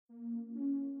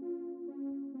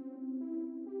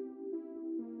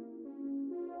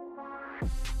Hello,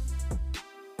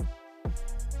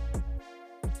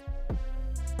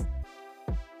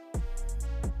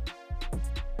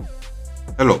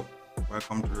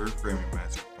 welcome to the Reframing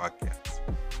Mindset podcast.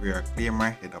 We are clear my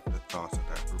head of the thoughts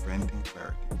that are preventing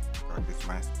clarity, practice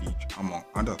my speech, among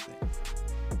other things.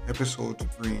 Episodes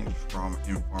range from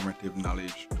informative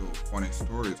knowledge to funny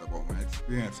stories about my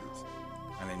experiences,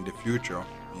 and in the future,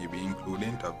 maybe include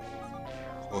interviews.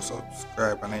 So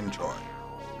subscribe and enjoy.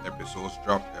 Episodes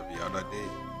drop every other day.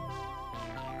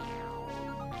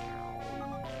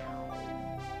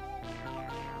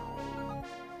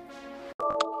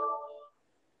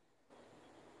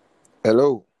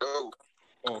 Hello.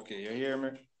 Okay, you hear me?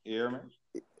 You hear me?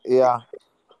 Yeah.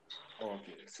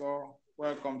 Okay, so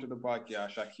welcome to the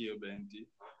podcast, Shaqueal Benti.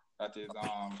 That is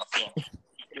so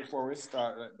before we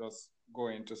start, let's go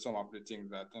into some of the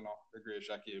things that the great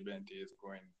Shaqueal Benti is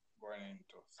going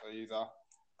into. So he's a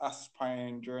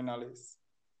aspiring journalist,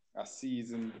 a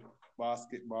seasoned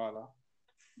basketballer,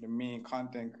 the main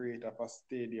content creator for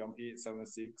Stadium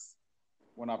 876,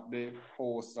 one of the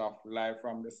hosts of Live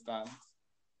from the Stands,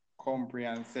 Compre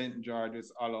and St.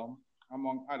 George's alum,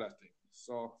 among other things.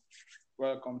 So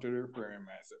welcome to the Reframing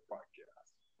Mindset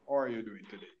podcast. How are you doing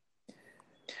today?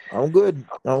 I'm good.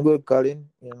 I'm good, Colin.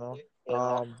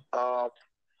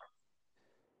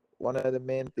 One of the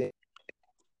main things.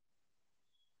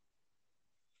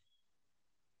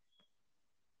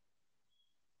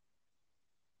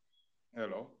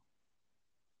 Hello.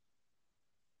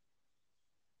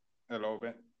 Hello,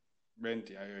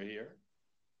 Benti, are you here?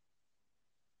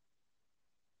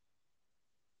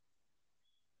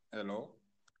 Hello.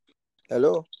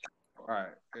 Hello. All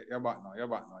right, you're back now. You're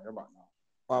back now.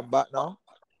 I'm back now.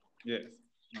 Yes.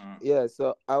 Yeah.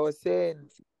 So I was saying,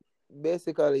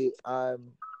 basically,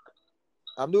 I'm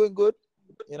doing good.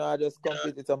 I just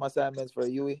completed some assignments for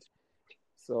UE.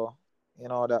 So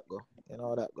how that go.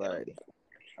 How that go already.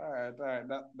 All right.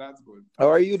 That's good. How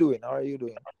are you doing? How are you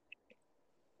doing?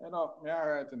 Me all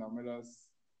right. Me just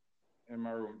in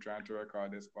my room trying to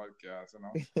record this podcast.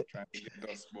 Trying to get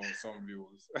us both some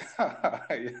views.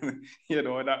 You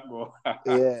know how that go.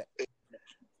 Yeah.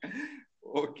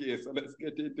 Okay, so let's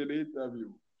get into the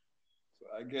interview. So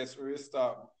I guess we'll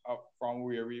start up from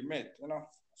where we met.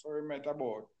 So we met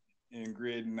about in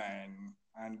grade 9,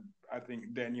 and I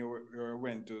think then you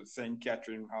went to St.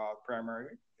 Catherine Hall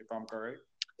Primary, if I'm correct.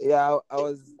 Yeah. I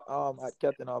was at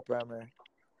Captain Hall Primary.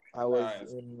 I was Right.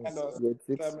 in And grade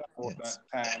 6. tell me about Yes.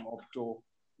 that time up to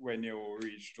when you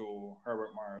reached to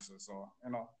Herbert Morrison. So,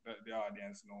 the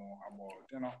audience know about,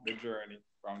 the journey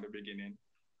from the beginning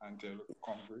until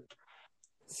concrete.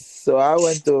 So I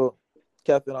went to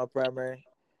Captain Hall Primary,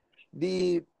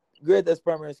 the greatest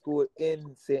primary school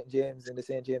in St. James, in the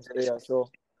St. James area. So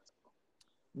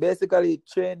basically it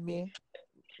trained me.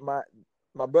 My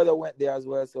brother went there as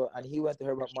well, so and he went to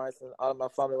Herbert Morrison. All of my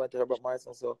family went to Herbert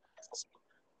Morrison. So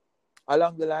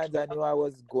along the lines, I knew I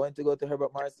was going to go to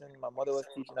Herbert Morrison. My mother was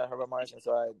teaching at Herbert Morrison,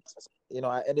 so I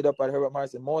ended up at Herbert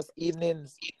Morrison. Most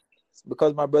evenings,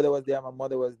 because my brother was there, my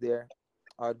mother was there,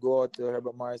 I'd go out to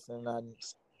Herbert Morrison and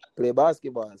play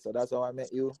basketball. So that's how I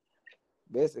met you,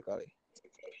 basically.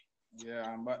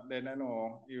 Yeah, but then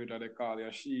you they call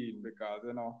you Sheen because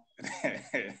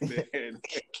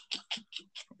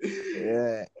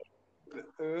Yeah.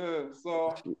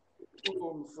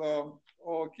 so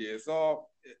okay, so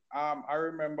I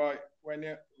remember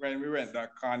when we went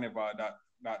that carnival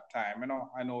that time,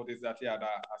 I noticed that he had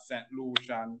a St.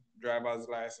 Lucian driver's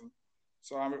license.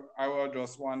 So I was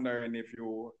just wondering if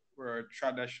you were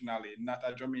traditionally not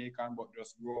a Jamaican but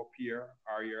just grew up here,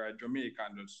 or you're a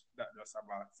Jamaican that just have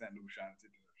a St. Lucian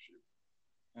citizenship,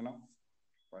 you know,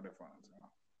 for the fans.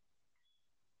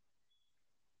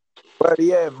 Well,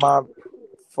 yeah, my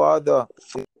father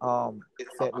is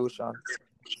St. Lucian,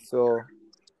 so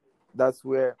that's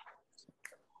where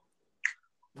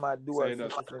my So dual you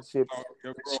just citizenship. so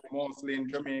you grew up mostly in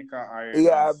Jamaica, or you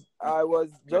Yeah, just I was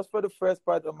just for the first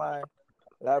part of my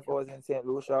life. I was in St.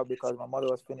 Lucia because my mother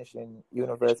was finishing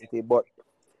university. But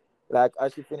like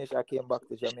as she finished, I came back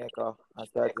to Jamaica and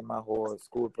started my whole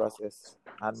school process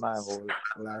and my whole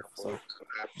life. So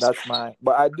that's my.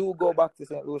 But I do go back to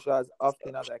St. Lucia as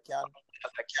often as I can.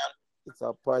 It's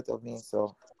a part of me.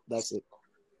 So that's it.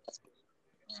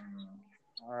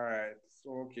 all right.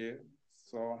 So okay.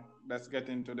 So let's get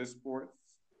into the sports.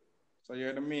 So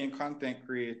you're the main content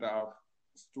creator of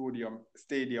Stadium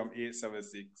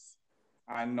 876,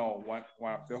 and now one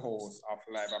of the hosts of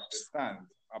Live Up the Stand,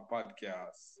 a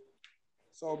podcast.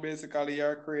 So basically,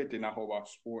 you're creating a whole of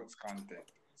sports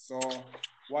content. So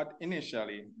what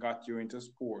initially got you into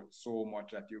sports so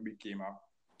much that you became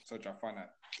such a fanatic?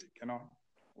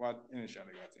 What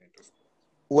initially got you into sports?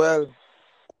 Well,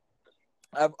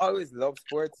 I've always loved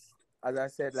sports. As I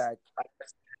said, like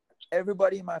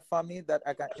everybody in my family that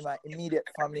I can in my immediate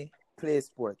family plays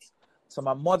sports. So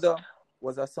my mother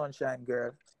was a sunshine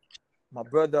girl. My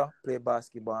brother played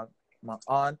basketball. My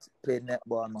aunt played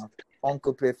netball. My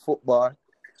uncle played football.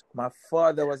 My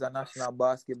father was a national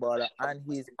basketballer, and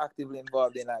he's actively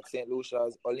involved in like St.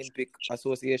 Lucia's Olympic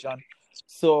Association.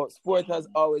 So sport has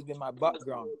always been my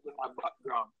background.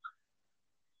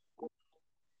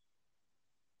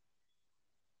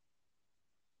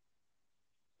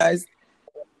 Guys,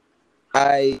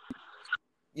 I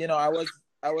I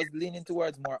was leaning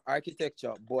towards more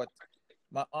architecture, but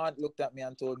my aunt looked at me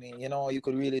and told me, you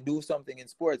could really do something in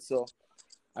sports. So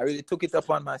I really took it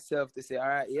upon myself to say, all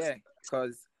right, yeah,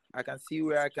 because I can see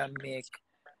where I can make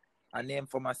a name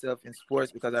for myself in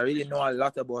sports because I really know a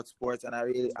lot about sports and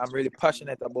I'm really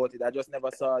passionate about it. I just never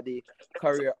saw the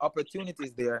career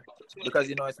opportunities there because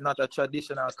it's not a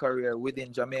traditional career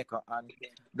within Jamaica, and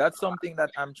that's something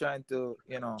that I'm trying to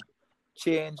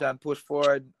change and push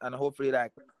forward, and hopefully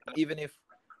like even if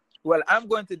well, I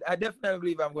definitely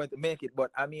believe I'm going to make it,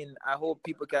 but I mean, I hope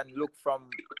people can look from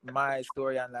my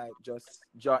story and like just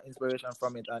draw inspiration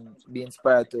from it and be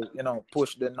inspired to,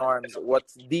 push the norms,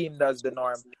 what's deemed as the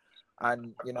norm,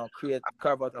 and,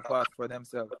 carve out a path for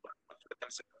themselves.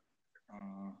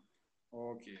 Uh,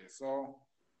 okay, so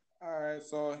all right,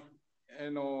 so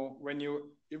when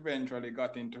you eventually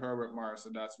got into Herbert Morris,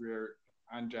 so that's where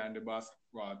and joined the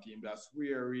basketball team. That's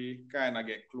where we kind of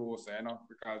get closer,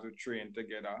 because we trained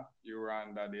together. You were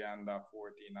under the under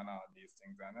 14 and all these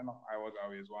things, and I was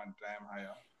always one time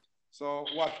higher. So,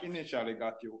 what initially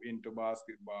got you into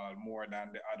basketball more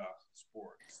than the other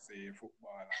sports, say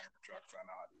football and tracks and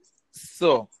all these things?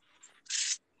 So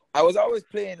I was always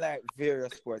playing like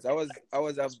various sports.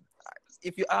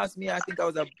 If you ask me, I think I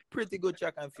was a pretty good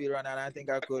track and field runner, and I think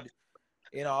I could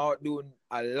outdo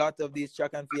a lot of these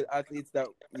track and field athletes that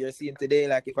you're seeing today.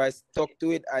 Like if I stuck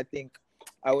to it, I think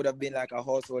I would have been like a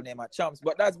household name at champs.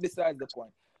 But that's besides the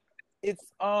point.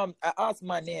 It's I asked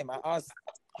my name. I asked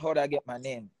how did I get my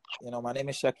name. My name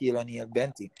is Shaqueal O'Neal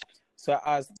Benti. So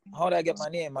I asked how did I get my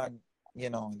name, and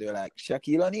they're like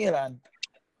Shaqueal O'Neal, and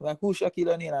I'm like who's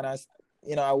Shaqueal O'Neal,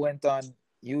 and I went on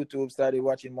YouTube, started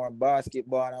watching more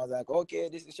basketball, and I was like, okay,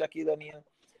 this is Shaqueal O'Neal,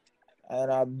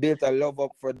 and I built a love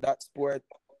up for that sport.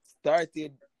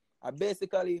 Started, I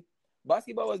basically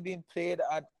basketball was being played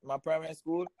at my primary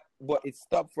school, but it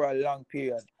stopped for a long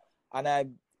period, and I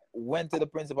went to the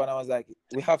principal and I was like,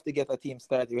 we have to get a team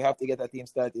started. We have to get a team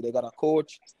started. They got a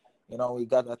coach, we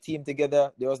got a team together.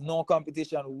 There was no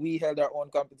competition. We held our own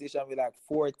competition with like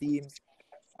 4 teams,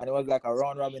 and it was like a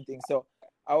round robin thing. So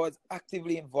I was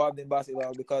actively involved in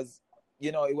basketball because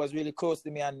it was really close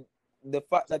to me, and the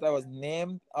fact that I was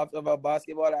named after a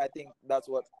basketball, I think that's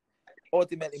what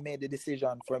ultimately made the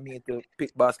decision for me to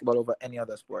pick basketball over any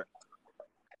other sport.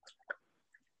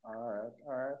 All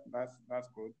right, that's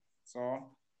good.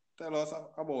 So, tell us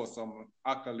about some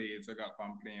accolades you got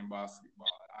from playing basketball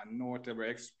and notable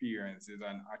experiences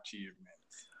and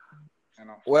achievements.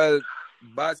 Well,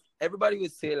 everybody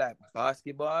would say like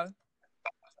basketball.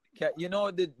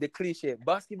 The cliche,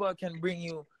 basketball can bring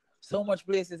you so much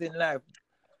places in life,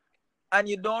 and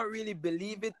you don't really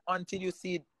believe it until you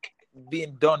see it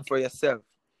being done for yourself.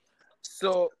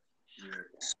 So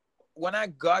when I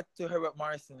got to Herbert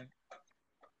Morrison,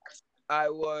 I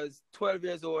was 12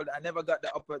 years old. I never got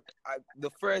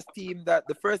the first team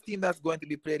that's going to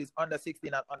be played is under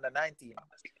 16 and under 19.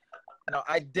 Now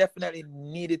I definitely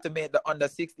needed to make the under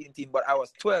 16 team, but I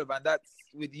was 12, and that's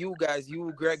with you guys,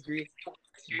 you Gregory,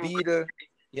 Beadle,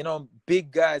 big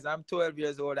guys. I'm 12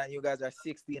 years old and you guys are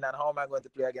 16, and how am I going to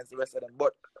play against the rest of them?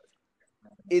 But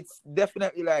it's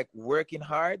definitely like working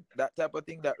hard, that type of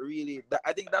thing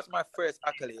I think that's my first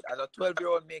accolade as a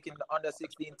 12-year-old, making the under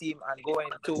 16 team and going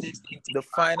to the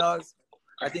finals.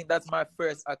 I think that's my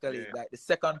first accolade, like the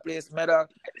second place medal.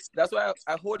 That's why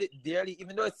I hold it dearly,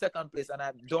 even though it's second place, and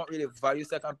I don't really value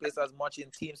second place as much in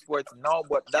team sports now,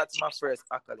 but that's my first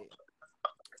accolade.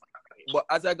 But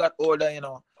as I got older,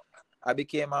 I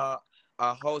became a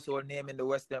household name in the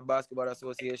Western Basketball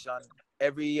Association.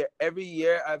 Every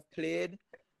year I've played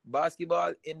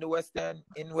basketball in the Western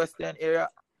area,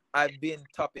 I've been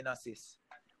top in assists.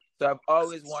 So I've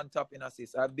always won top in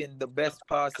assists. I've been the best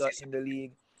passer in the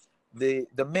league,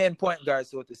 the main point guard,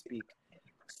 so to speak.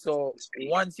 So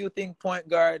once you think point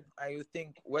guard and you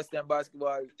think Western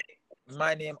basketball,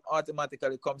 my name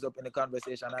automatically comes up in the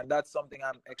conversation, and that's something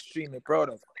I'm extremely proud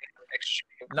of.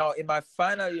 Now, in my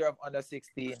final year of under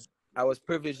 16, I was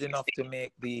privileged enough to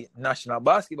make the national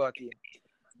basketball team,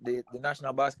 the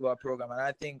national basketball program. And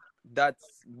I think that's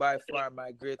by far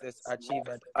my greatest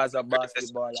achievement as a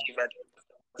basketballer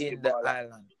in the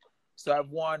island. So I've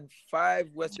won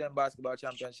 5 Western Basketball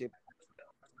Championship.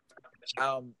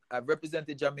 I've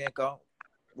represented Jamaica,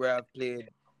 where I've played.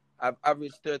 I've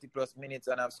averaged 30 plus minutes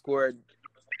and I've scored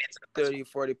 30,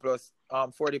 40 plus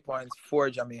 40 points for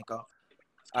Jamaica.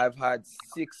 I've had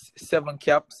 6, 7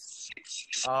 caps.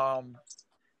 Um,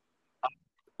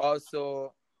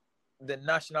 Also the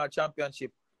national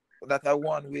championship that I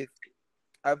won with.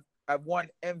 I've won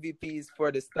MVPs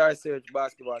for the Star Search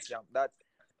basketball camp. That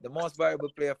the most valuable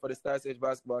player for the Star Search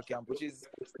basketball camp, which is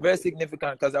very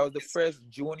significant because I was the first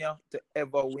junior to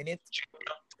ever win it.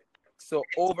 So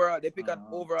overall, they pick an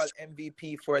overall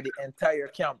MVP for the entire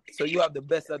camp. So you have the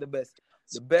best of the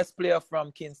best player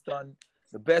from Kingston,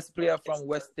 the best player from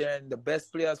Western, the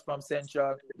best players from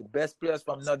Central, the best players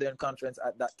from Northern Conference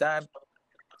at that time,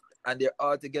 and they're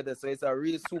all together. So it's a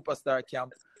real superstar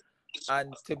camp.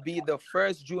 And to be the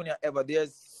first junior ever,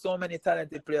 there's so many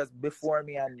talented players before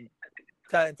me and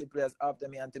talented players after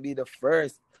me, and to be the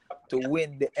first to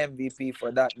win the MVP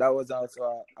for that, that was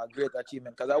also a great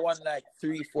achievement because I won like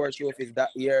 3, 4 trophies that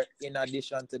year in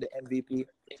addition to the MVP.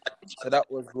 So that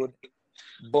was good.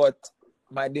 But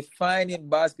my defining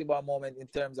basketball moment in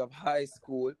terms of high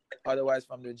school, otherwise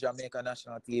from the Jamaica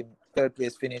national team, third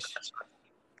place finish,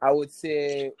 I would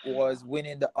say was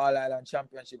winning the All Island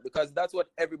Championship because that's what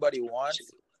everybody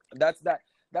wants. That's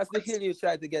the hill you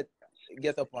try to get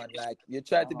up on. Like you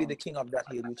try to be the king of that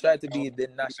hill. You try to be the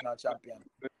national champion.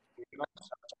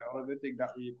 That was the thing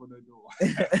that we could do.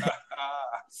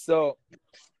 So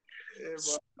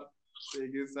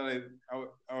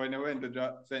when I went to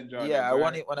St. George's, yeah, I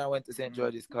won right? it when I went to St.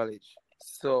 George's College.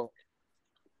 So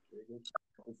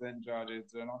St.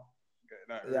 George's,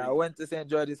 yeah, I went to St.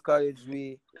 George's College.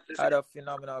 We had a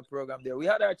phenomenal program there. We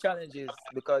had our challenges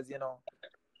because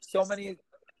so many.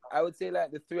 I would say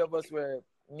like the three of us were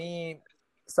me,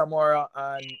 Samora,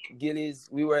 and Gillies.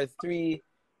 We were three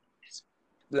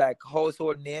like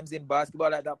household names in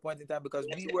basketball at that point in time because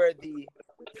we were the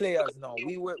players now.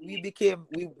 We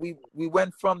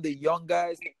went from the young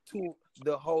guys to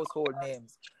the household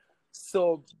names.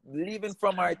 So leaving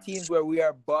from our teams where we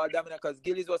are ball dominant, because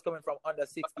Gillies was coming from under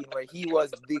 16 where he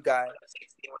was the guy.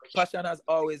 Passion has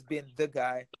always been the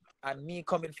guy. And me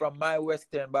coming from my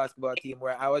Western basketball team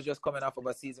where I was just coming off of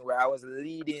a season where I was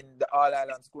leading the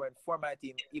All-Island scoring for my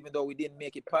team, even though we didn't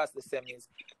make it past the semis.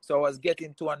 So I was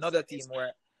getting to another team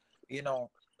where,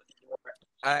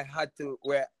 I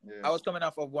was coming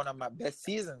off of one of my best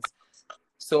seasons.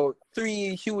 So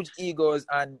 3 huge egos,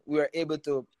 and we were able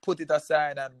to put it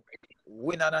aside and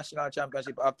win a national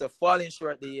championship after falling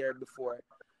short the year before.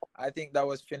 I think that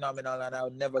was phenomenal, and I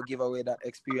would never give away that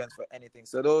experience for anything.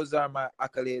 So those are my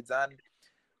accolades and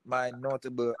my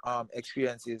notable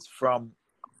experiences from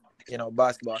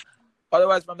basketball.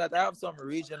 Otherwise, from that, I have some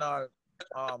regional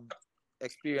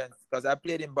experience because I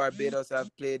played in Barbados.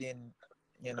 I've played in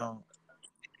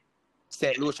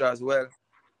St. Lucia as well.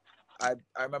 I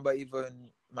remember even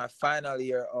my final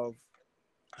year of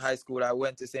high school, I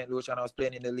went to St. Lucia and I was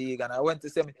playing in the league, and I went to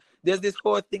semi. There's this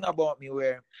whole thing about me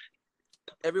where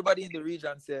everybody in the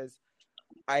region says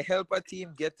I help a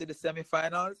team get to the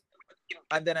semifinals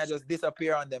and then I just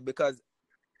disappear on them because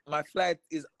my flight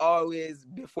is always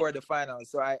before the finals.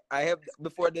 So I help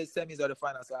before the semis or the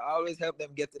finals. So I always help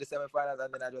them get to the semifinals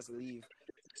and then I just leave.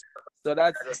 So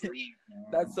that's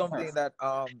something that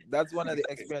that's one of the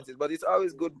experiences. But it's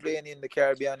always good playing in the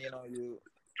Caribbean.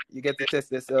 You get to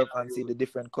test yourself and see the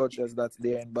different cultures that's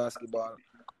there in basketball.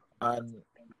 And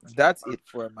that's it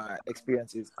for my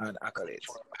experiences and accolades.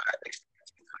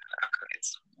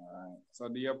 So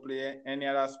do you play any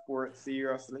other sport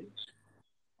seriously?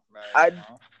 I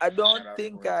I don't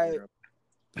think I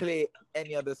play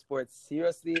any other sports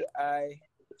seriously.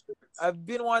 I've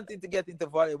been wanting to get into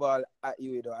volleyball at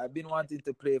UA though. I've been wanting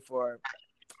to play for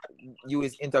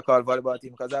UA's intercall volleyball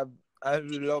team because I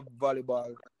love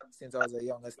volleyball since I was a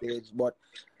younger stage. But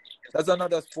that's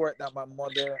another sport that my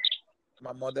mother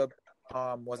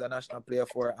was a national player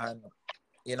for, and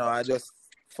I just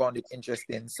found it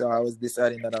interesting. So I was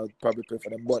deciding that I would probably play for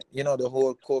them. But the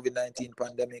whole COVID-19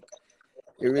 pandemic,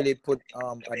 it really put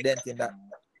a dent in that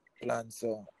plan.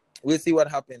 So we'll see what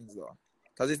happens though,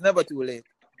 because it's never too late.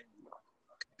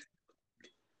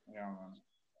 Yeah, man.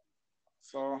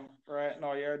 So right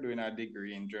now you're doing a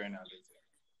degree in journalism.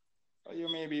 So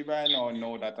you maybe by now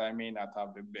know that I may not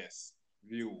have the best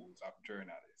views of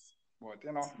journalists. But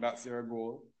that's your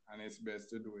goal and it's best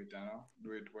to do it,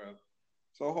 do it well.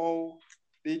 So how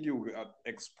did you get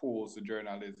exposed to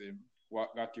journalism?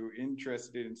 What got you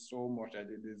interested in so much that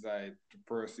you decided to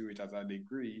pursue it as a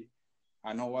degree?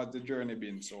 And how has the journey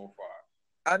been so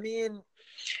far? I mean,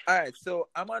 all right. So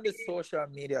I'm on the social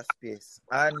media space,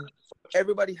 and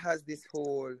everybody has this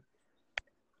whole.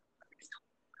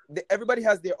 Everybody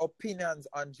has their opinions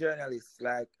on journalists.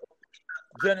 Like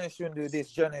journalists shouldn't do this,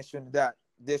 journalists shouldn't that.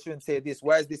 They shouldn't say this.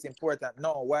 Why is this important?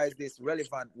 No. Why is this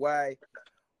relevant? Why?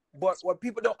 But what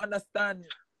people don't understand,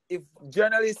 if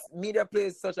journalists, media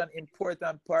plays such an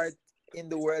important part in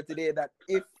the world today, that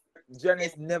if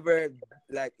journalists never,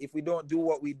 like, if we don't do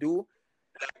what we do,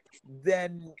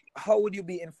 then how would you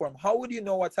be informed? How would you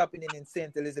know what's happening in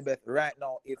St. Elizabeth right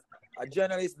now if a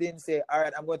journalist didn't say, all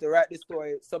right, I'm going to write this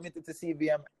story, submit it to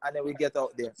CVM, and then we get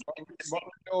out there?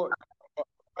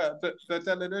 But, to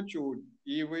tell you the truth,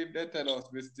 even if they tell us,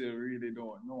 we still really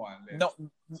don't know unless. No.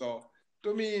 So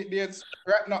to me, there's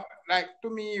right now,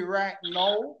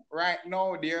 right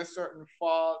now, there's certain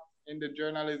fault in the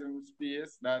journalism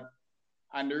space that,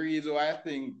 and the reason why I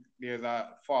think there's a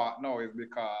fault now is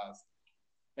because,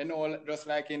 just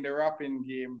like in the rapping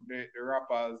game, the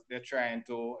rappers, they're trying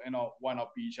to, one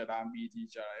up each other and beat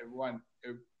each other.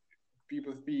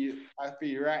 I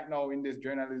feel right now in this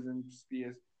journalism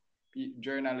space,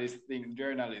 journalists think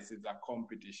journalists is a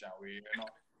competition where,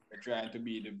 they're trying to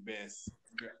be the best.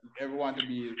 Everyone to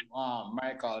be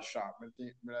Michael Sharp. I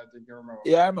think you remember.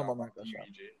 Yeah, I remember Michael Sharp.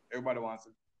 Everybody wants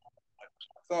to.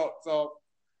 So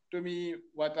to me,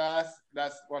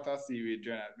 that's what I see with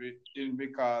journalists,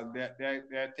 because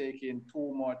they're taking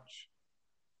too much.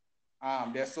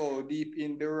 They're so deep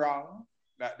in the wrong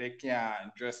that they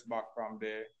can't dress back from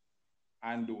there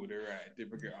and do the right.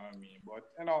 If you get what I mean. But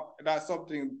that's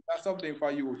something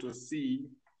for you to see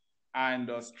and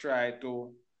just try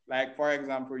to, like, for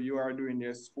example, you are doing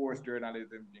your sports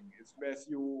journalism thing. It's best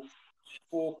you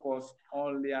focus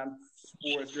only on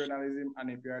sports journalism, and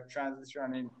if you're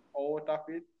transitioning out of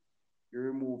it, you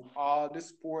remove all the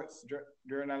sports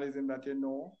journalism that you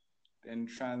know, then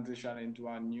transition into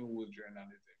a news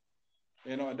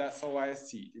journalism. That's how I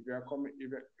see it.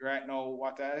 Right now,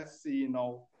 what I see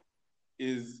now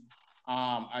is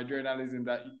a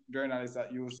journalist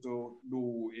that used to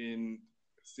do in,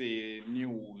 say,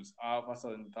 news, all of a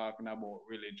sudden talking about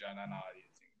religion and all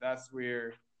these things. That's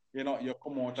where you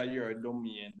come out of your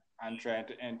domain and try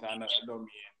to enter another domain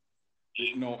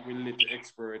with little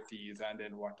expertise, and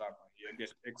then what happens? You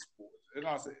get exposed.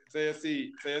 So you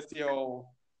see how,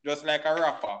 just like a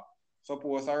rapper.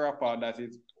 Suppose a rapper that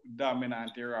is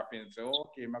dominant in rapping, so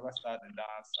okay, I'm gonna start the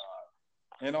dance.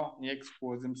 He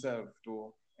exposed himself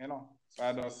to, so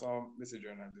I do some this is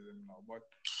journalism now. But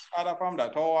other from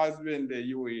that, how has been the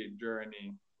UA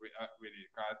journey with it?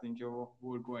 Because I think you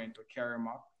would go into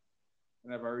Karamak.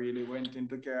 Never really went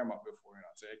into Karamak before,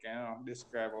 so you can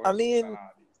describe how I it looks and mean,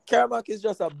 all this. Karamak is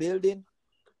just a building.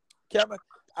 Karamak.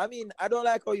 I mean, I don't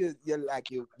like how you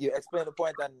explain the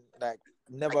point and like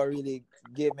never really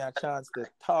gave me a chance to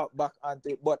talk back onto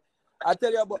it. But I'll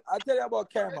tell you about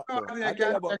Karamak though. I'll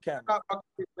tell you about Karamak.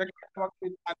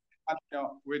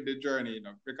 With the journey,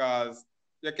 because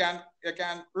you can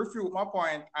refute my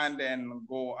point and then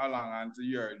go along onto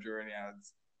your journey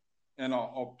as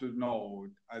up to now,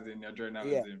 as in your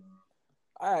journalism.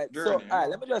 Yeah. All right. Journey, So, all right.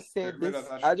 Let me just say this.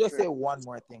 I'll just say one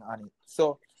more thing on it.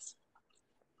 So,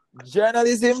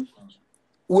 journalism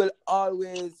will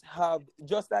always have,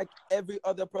 just like every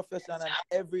other profession and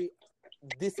every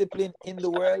discipline in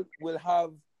the world, will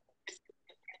have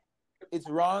its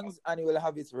wrongs and it will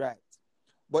have its rights.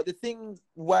 But the thing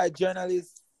why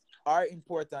journalists are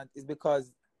important is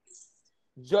because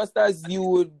just as you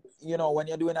would, when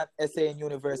you're doing an essay in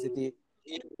university,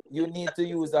 you need to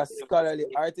use a scholarly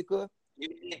article.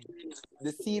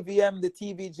 The CVM, the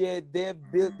TVJ, they've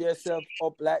built themselves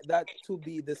up like that to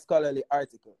be the scholarly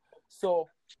article. So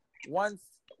why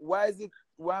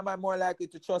am I more likely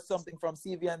to trust something from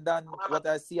CVM than what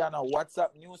I see on a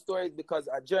WhatsApp news story? Because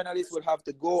a journalist will have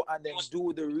to go and then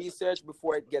do the research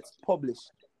before it gets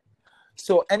published.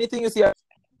 So anything you see.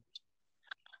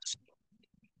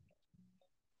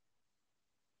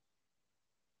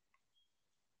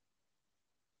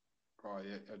 Oh,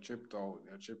 yeah, you chipped out,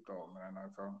 man. I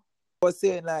was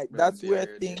saying, like, that's where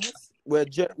things where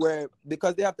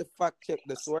because they have to fact check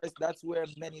the source. That's where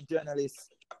many journalists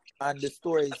and the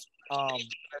stories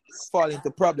fall into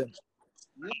problems.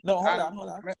 No, hold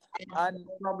on. And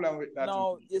problem with that.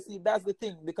 No, you see, that's the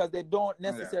thing, because they don't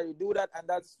necessarily do that, and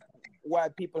that's why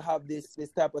people have this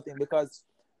type of thing. Because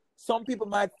some people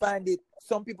might find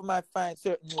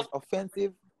certain news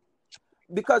offensive.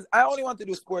 Because I only want to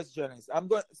do sports journalism.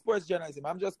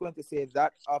 I'm just going to say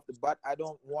that off the bat. I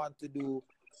don't want to do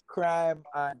crime,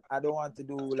 and I don't want to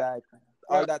do like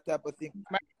all that type of thing.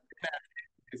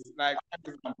 It's like,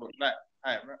 for example,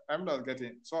 I'm not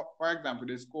getting. So, for example,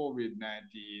 this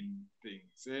COVID-19 thing.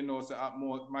 So,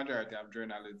 so majority of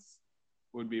journalists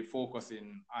would be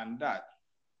focusing on that.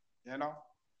 You know,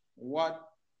 what,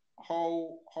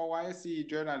 how I see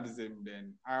journalism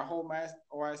then, or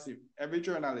how I see every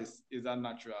journalist is a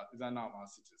normal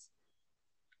citizen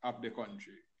of the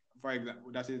country. For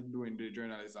example, that is doing the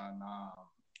journalism on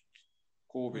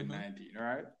COVID-19,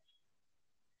 right?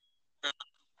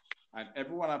 And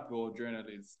everyone of those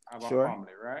journalists have a Sure.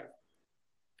 family, right?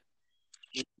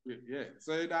 Yeah.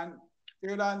 So you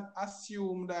don't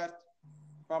assume that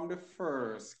from the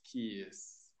first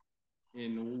case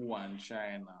in Wuhan,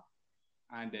 China,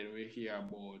 and then we hear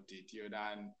about it,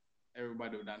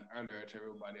 everybody would then alert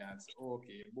everybody and say,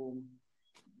 okay, boom,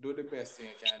 do the best thing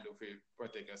you can do to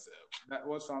protect yourself. That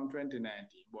was from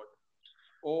 2019, but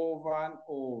over and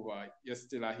over, you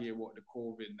still hear about the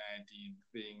COVID-19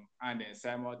 thing, and then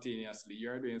simultaneously,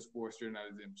 you're doing sports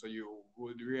journalism, so you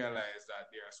would realize that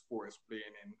there are sports playing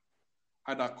in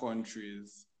other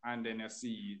countries, and then you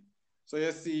see. So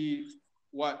you see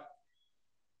what,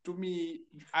 to me,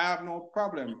 I have no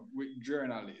problem with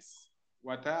journalists.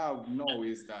 What I have now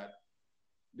is that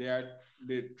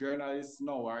the journalists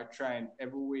now are trying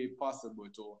every way possible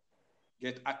to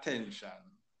get attention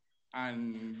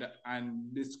and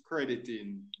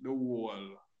discrediting the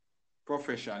whole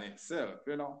profession itself.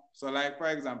 So like for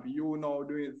example,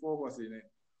 doing focusing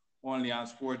only on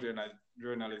sports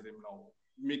journalism now.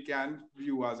 Me can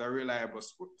view as a reliable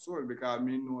source because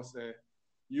me know say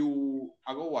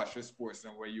I go watch the sports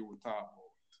and where you talk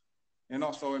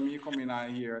about. So when me come in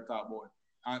and here talk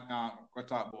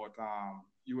about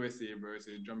USA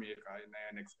versus Jamaica in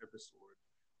the next episode,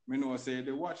 me know say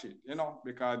they watch it,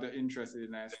 because they're interested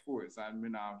in sports and me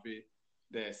now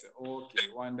they say, okay,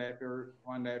 one day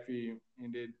if you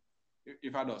indeed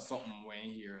if I do something when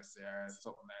here say or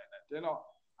something like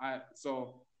that,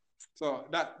 so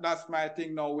that's my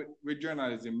thing now with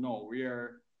journalism now,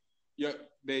 where you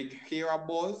they hear a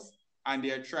buzz and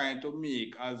they're trying to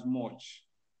make as much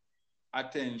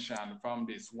attention from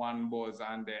this one buzz,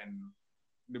 and then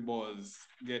the buzz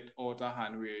get out of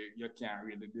hand where you can't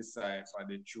really decipher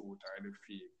the truth or the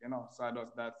fake. So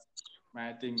that's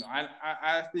my thing. And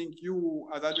I think you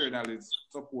as a journalist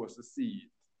supposed to see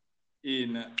it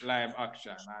in live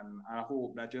action, and I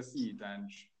hope that you see it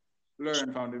and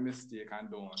learn from the mistake and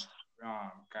don't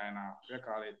kind of, we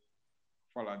call it,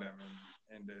 follow them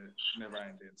in the never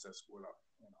ending school of,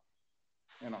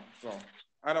 so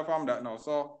I don't from that now.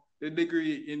 So the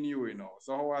degree in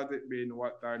so how has it been?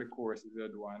 What are the courses you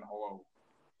do and how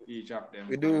each of them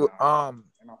We kind do of,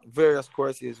 various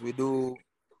courses. We do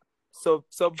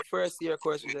some first year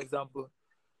courses, example.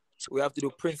 We have to do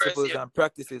principles and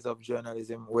practices of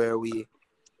journalism, where we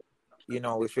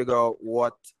figure out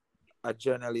what a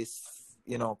journalist's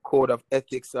code of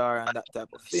ethics are and that type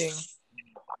of thing.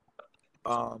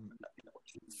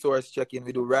 Source checking.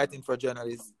 We do writing for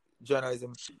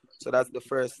journalism. So that's the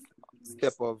first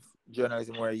step of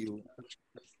journalism, where you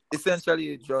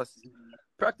essentially just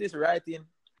practice writing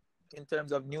in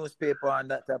terms of newspaper and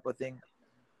that type of thing.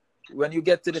 When you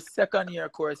get to the second year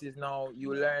courses now,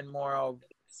 you learn more of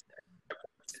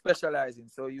specializing.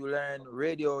 So you learn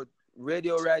radio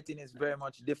writing is very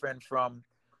much different from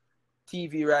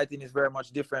TV writing, is very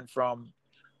much different from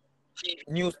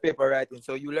newspaper writing.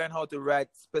 So you learn how to write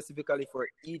specifically for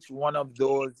each one of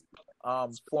those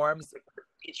forms,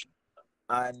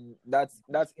 and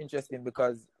that's interesting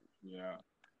because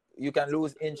you can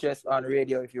lose interest on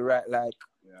radio if you write like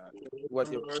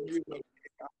what you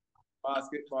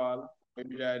basketball.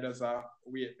 Maybe I just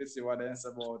wait to see what else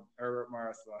about Herbert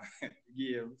Marathon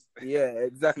games. Yeah,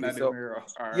 exactly. So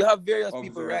you have various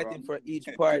people writing for each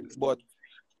part, but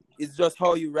it's just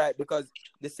how you write, because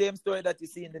the same story that you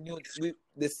see in the news,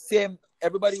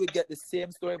 everybody would get the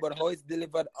same story, but how it's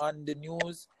delivered on the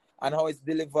news and how it's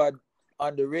delivered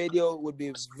on the radio would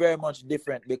be very much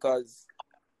different because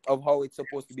of how it's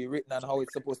supposed to be written and how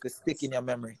it's supposed to stick in your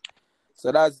memory.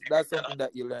 So that's something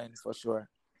that you learn for sure.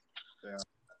 Yeah.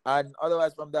 And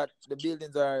otherwise from that, the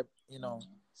buildings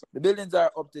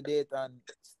are up to date and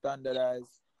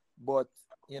standardized, but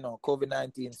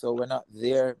COVID-19, so we're not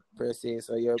there per se.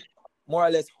 So you're more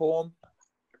or less home,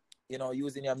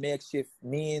 using your makeshift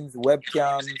means,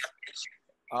 webcams,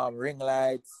 ring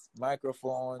lights,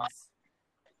 microphones,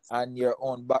 and your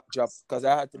own backdrop, because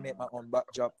I had to make my own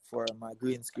backdrop for my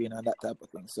green screen and that type of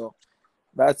thing. So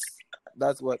that's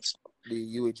what the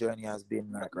UE journey has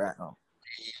been like right now.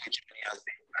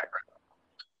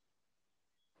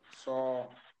 So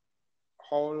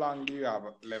how long do you have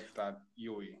left at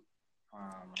UE?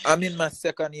 I'm in my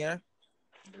second year.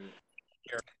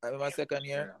 I'm in my second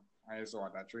year. I saw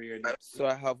that trade. So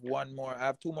I have one more. I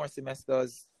have 2 more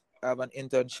semesters. I have an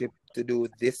internship to do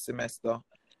this semester,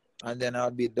 and then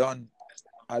I'll be done.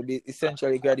 I'll be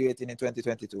essentially graduating in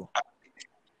 2022.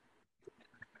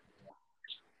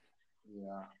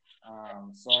 Yeah.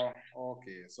 So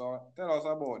okay. So tell us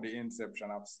about the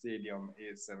inception of Stadium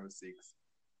 876.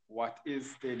 What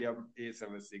is Stadium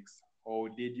 876? How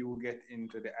did you get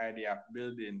into the idea of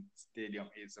building Stadium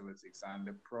 876 and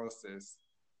the process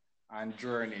and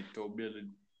journey to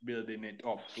building it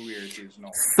up to where it is now?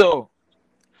 So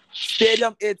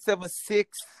Stadium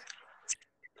 876.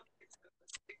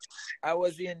 I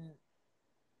was in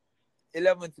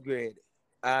 11th grade,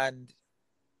 and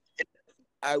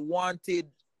I wanted.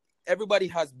 Everybody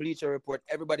has Bleacher Report.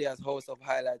 Everybody has House of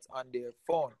Highlights on their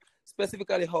phone,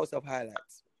 specifically House of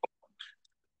Highlights.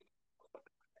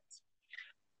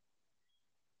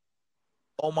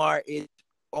 Omar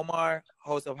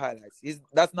House of Highlights.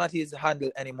 That's not his handle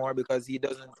anymore because he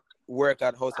doesn't work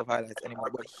at House of Highlights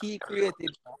anymore. But he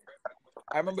created.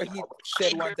 I remember he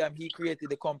said one time he created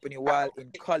the company while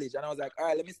in college, and I was like, all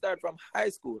right, let me start from high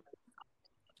school.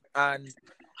 And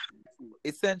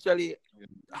essentially,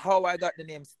 how I got the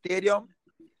name Stadium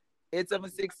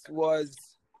 876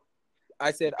 was,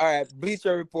 I said, all right,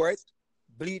 Bleacher Report.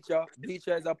 Bleacher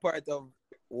is a part of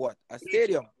what? A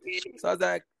stadium. So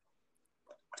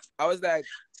I was like,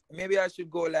 maybe I should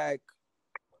go like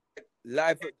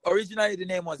live. Originally, the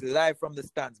name was Live from the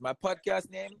Stands. My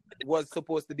podcast name was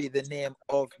supposed to be the name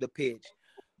of the page.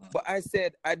 But I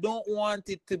said, I don't want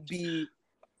it to be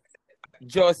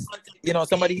just,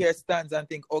 somebody here stands and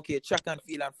think, okay, track and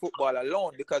field and football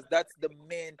alone, because that's the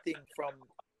main thing from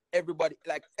everybody.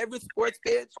 Like every sports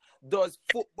page does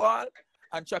football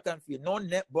and track and field. No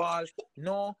netball,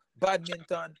 no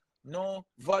badminton, no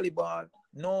volleyball,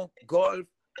 no golf.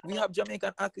 We have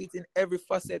Jamaican athletes in every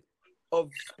facet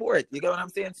of sport. You get what I'm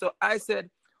saying? So I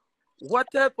said, what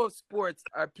type of sports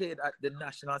are played at the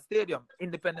National Stadium,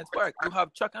 Independence Park? You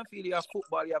have track and field, you have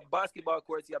football, you have basketball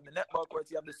courts, you have the netball courts,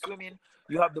 you have the swimming,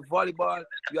 you have the volleyball,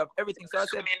 you have everything. So I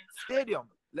said, stadium.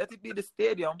 Let it be the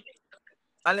stadium,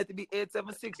 and let it be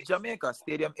 876 Jamaica,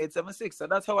 Stadium 876. So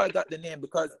that's how I got the name,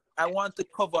 because I want to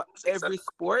cover every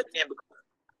sport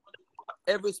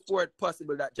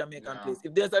possible that Jamaican plays.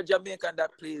 If there's a Jamaican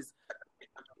that plays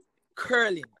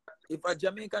curling, if a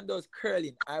Jamaican does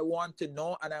curling, I want to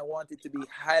know, and I want it to be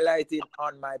highlighted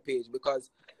on my page, because,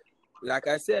 like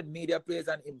I said, media plays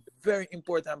a very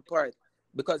important part.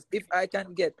 Because if I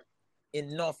can get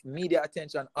enough media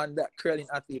attention on that curling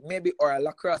athlete, maybe, or a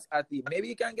lacrosse athlete, maybe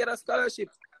he can get a scholarship.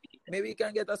 Maybe he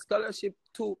can get a scholarship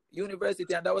to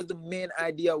university. And that was the main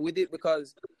idea with it,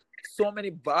 because so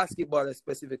many basketballers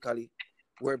specifically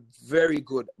were very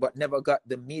good, but never got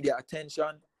the media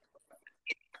attention.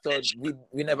 So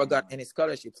we never got any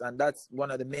scholarships, and that's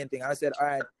one of the main things. I said, all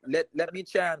right, let me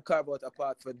try and carve out a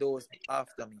path for those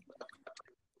after me.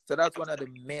 So that's one of the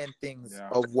main things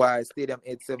of why Stadium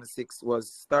 876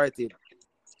 was started.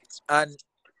 And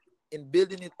in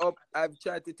building it up, I've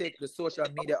tried to take the social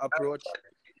media approach.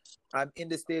 I'm in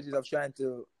the stages of trying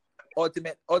to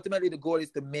ultimately the goal is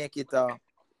to make it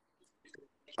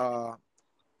a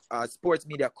sports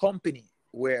media company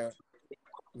where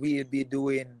we'll be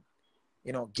doing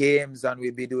games, and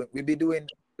we'll be doing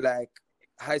like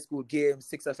high school games,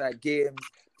 6-a-side games,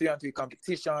 3-on-3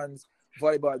 competitions,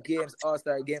 volleyball games,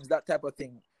 all-star games, that type of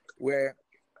thing, where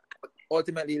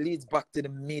ultimately leads back to the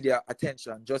media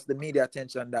attention, just the media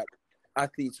attention that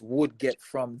athletes would get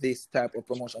from this type of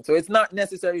promotion. So it's not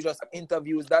necessarily just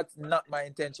interviews. That's not my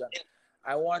intention.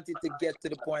 I want it to get to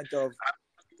the point of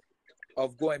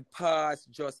going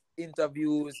past just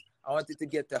interviews. I want it to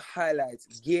get to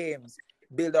highlights, games,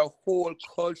 build a whole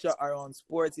culture around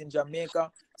sports in Jamaica,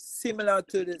 similar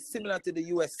to the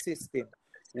US system,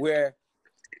 where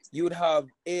you would have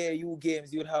AAU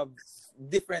games, you would have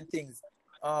different things,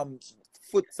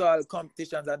 futsal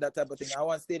competitions and that type of thing. I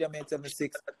want Stadium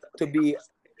 876 to be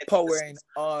powering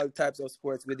all types of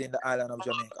sports within the island of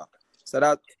Jamaica. So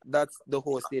that's the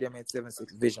whole Stadium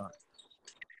 876 vision.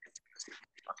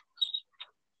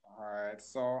 All right.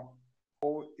 So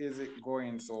how is it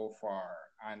going so far,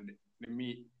 and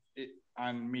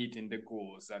meeting the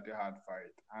goals that you had for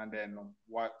it? And then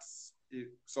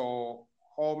so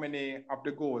how many of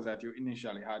the goals that you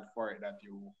initially had for it that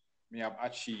you may have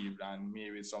achieved, and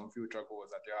maybe some future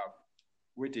goals that you have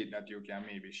with it that you can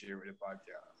maybe share with the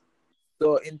podcast?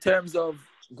 So in terms of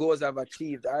goals I've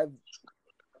achieved, I've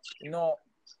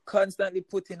constantly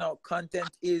putting out content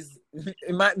it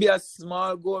might be a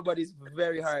small goal, but it's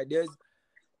very hard.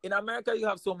 In America, you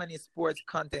have so many sports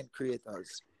content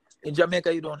creators. In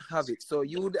Jamaica, you don't have it. So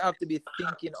you would have to be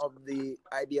thinking of the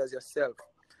ideas yourself.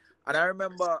 And I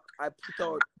remember I put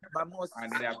out my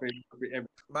And they are paying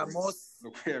my most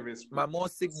every my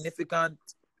most significant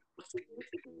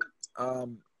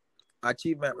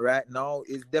achievement right now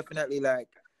is definitely like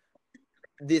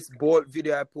this bold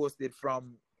video I posted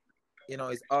from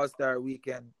his All-Star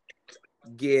weekend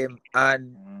game.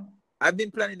 And I've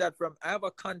been planning that I have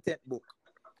a content book.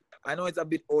 I know it's a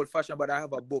bit old-fashioned, but I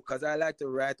have a book because I like to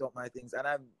write up my things. And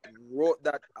I wrote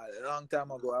that a long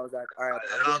time ago. I was like, all right,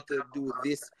 I'm going to do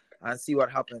this and see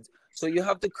what happens. So you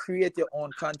have to create your own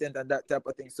content and that type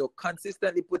of thing. So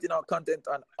consistently putting out content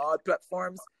on all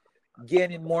platforms,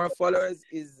 gaining more followers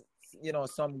is,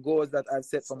 some goals that I've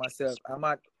set for myself. I'm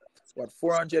at,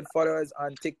 400 followers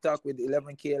on TikTok with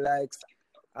 11K likes.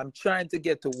 I'm trying to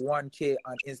get to 1K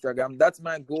on Instagram. That's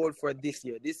my goal for this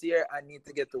year. This year, I need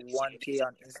to get to 1K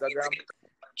on Instagram.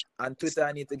 On Twitter,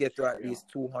 I need to get to at least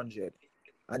 200.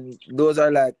 And those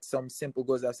are like some simple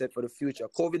goals I've set for the future.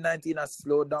 COVID-19 has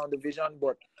slowed down the vision,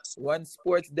 but when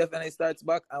sports definitely starts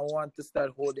back, I want to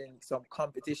start holding some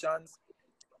competitions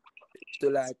to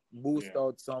like boost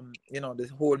out some, this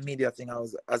whole media thing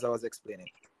as I was explaining.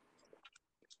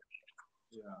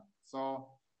 Yeah. So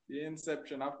the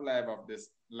inception of live of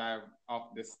this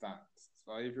stands.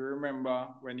 So if you remember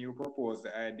when you proposed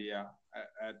the idea,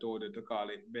 I told you to call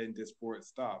it Benti Sports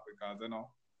Star because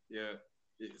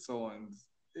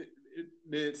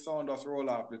the sound does roll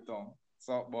off the tongue.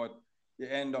 So but you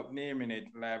end up naming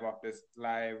it live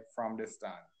from the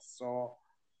stands. So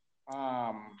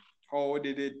how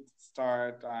did it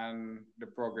start and the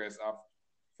progress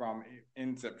from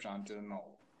inception till now?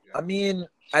 I mean,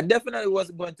 I definitely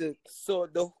wasn't going to. So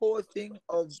the whole thing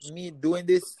of me doing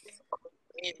this,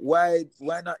 why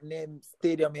not name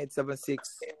Stadium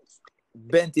 876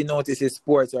 Benti Notices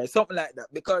Sports or something like that?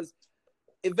 Because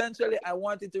eventually I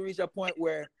wanted to reach a point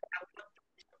where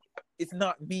it's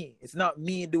not me. It's not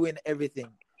me doing everything.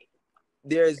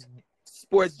 There's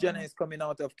sports journalists coming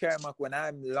out of Karamak when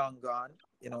I'm long gone,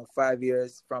 5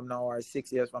 years from now or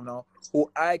 6 years from now, who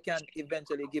I can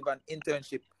eventually give an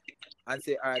internship and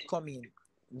say, all right, come in,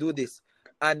 do this.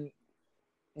 And,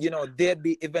 they'd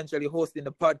be eventually hosting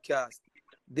the podcast.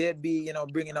 They'd be,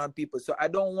 bringing on people. So I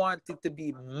don't want it to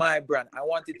be my brand. I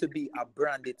want it to be a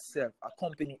brand itself, a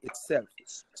company itself.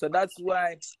 So that's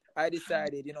why I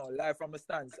decided, Live from the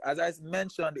Stands. As I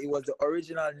mentioned, it was the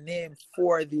original name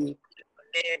for the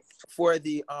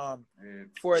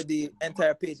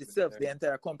entire page itself, the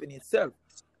entire company itself.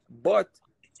 But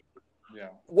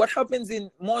what happens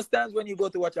in most times when you go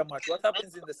to watch a match, what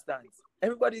happens in the stands?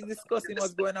 Everybody's discussing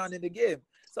what's going on in the game.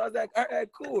 So I was like, all right,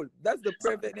 cool. That's the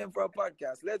perfect name for a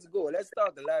podcast. Let's go. Let's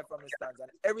start the Live from the Stands.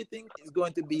 And everything is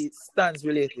going to be stands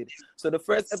related. So the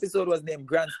first episode was named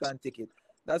Grandstand Ticket.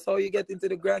 That's how you get into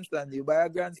the grandstand. You buy a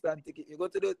grandstand ticket. You go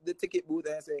to the ticket booth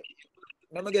and say,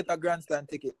 let me get a grandstand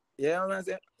ticket. You know what I'm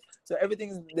saying? So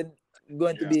everything's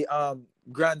going to be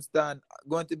grandstand,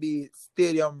 going to be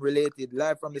stadium related,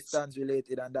 Live from the Stands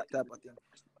related, and that type of thing.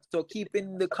 So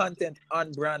keeping the content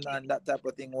on brand and that type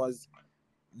of thing was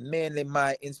mainly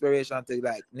my inspiration to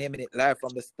like naming it Live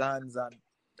from the Stands. And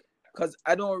because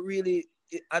I don't really,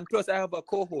 and plus I have a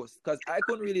co-host because I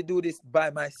couldn't really do this by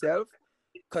myself.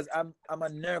 Because I'm a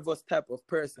nervous type of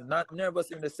person. Not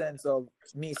nervous in the sense of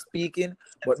me speaking,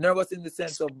 but nervous in the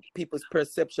sense of people's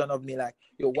perception of me. Like,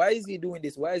 why is he doing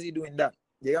this? Why is he doing that?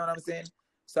 You know what I'm saying?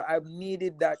 So I've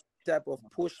needed that type of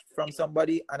push from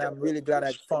somebody, and I'm really glad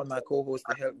I found my co-host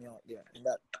to help me out there in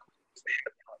that.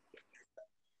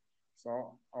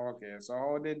 So, okay. So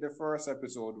how did the first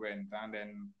episode went? And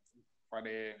then for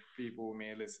the people who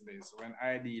may listen to this, when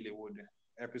ideally would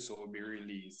episode be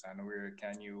released and where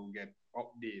can you get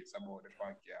updates about the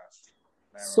podcast?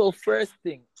 So first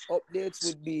thing, updates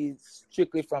would be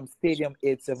strictly from Stadium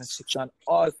 876 on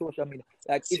all social media.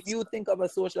 Like if you think of a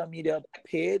social media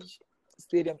page,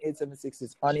 Stadium 876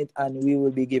 is on it and we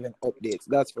will be giving updates.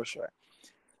 That's for sure.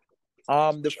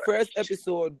 The first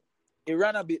episode, it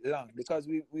ran a bit long because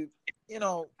we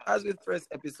as with first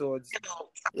episodes,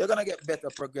 you're gonna get better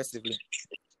progressively.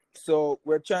 So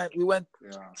we went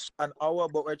an hour,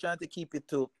 but we're trying to keep it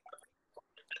to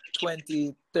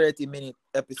 20, 30-minute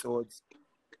episodes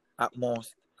at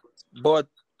most. But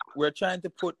we're trying to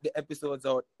put the episodes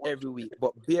out every week.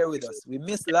 But bear with us. We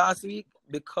missed last week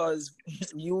because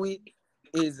Yui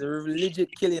is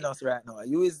legit killing us right now.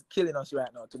 Yui is killing us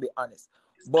right now, to be honest.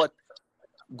 But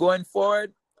going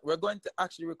forward, we're going to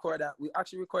actually record that. We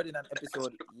actually recorded an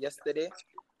episode yesterday.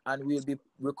 And we'll be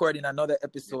recording another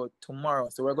episode tomorrow.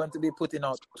 So we're going to be putting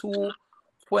out 2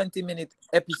 20-minute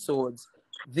episodes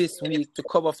this week to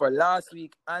cover for last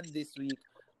week and this week.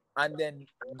 And then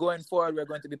going forward, we're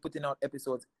going to be putting out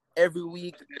episodes every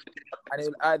week, and it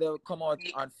will either come out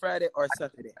on Friday or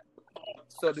Saturday.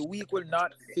 So the week will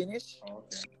not finish,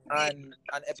 Okay. and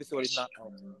an episode is not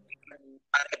out. Mhm.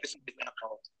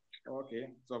 Okay.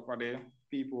 So for the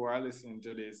people who are listening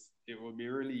to this, it will be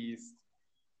released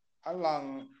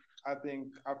along, I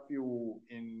think, a few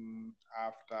in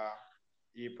after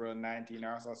April 19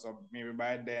 or so. So maybe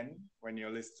by then, when you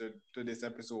listen to this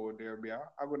episode, there will be a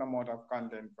good amount of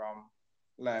content from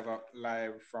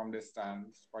live from the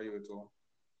stands for you to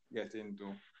get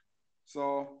into.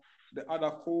 So the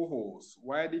other co-host,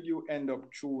 why did you end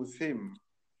up choose him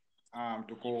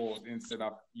to co-host instead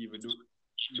of even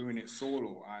doing it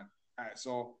solo? And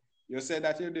so you said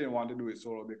that you didn't want to do it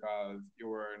solo because you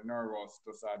were nervous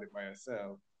to start it by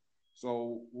yourself.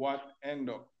 So what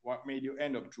made you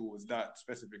end up choose that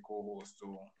specific co-host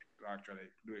to actually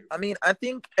do it I with? mean, I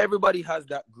think everybody has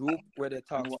that group where they And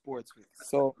talk what? sports with.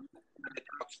 So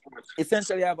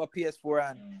essentially, I have a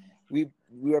PS4, and Mm,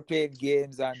 we were playing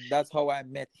games, and that's how I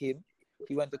met him.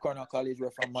 He went to Cornell College. We're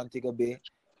from Montego Bay.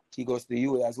 He goes to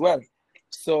UA as well.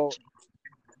 So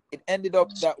it ended up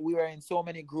mm, that we were in so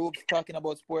many groups talking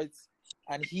about sports,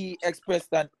 and he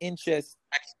expressed an interest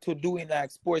to doing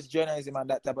like sports journalism and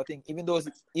that type of thing. Even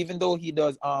though he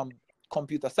does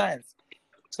computer science,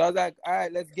 so I was like, all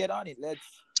right, let's get on it. Let's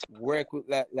work with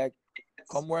like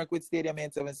come work with Stadium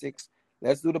 876.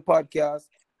 Let's do the podcast,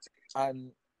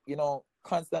 and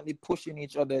constantly pushing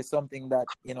each other is something that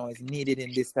is needed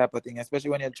in this type of thing, especially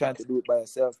when you're trying to do it by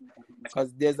yourself.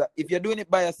 Because if you're doing it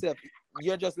by yourself,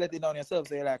 you're just letting down yourself.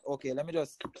 So you're like, okay, let me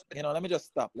just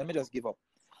stop, let me just give up.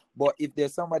 But if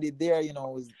there's somebody there,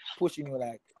 who's pushing you,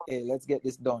 like, hey, let's get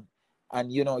this done,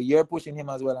 and you're pushing him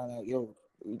as well, and like, yo,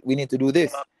 we need to do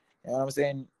this. You know what I'm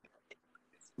saying?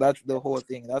 That's the whole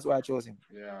thing. That's why I chose him,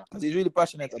 yeah, because he's really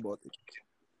passionate about it.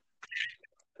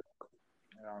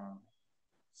 yeah.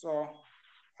 So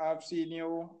I've seen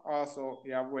you also.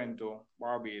 You have went to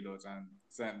Barbados and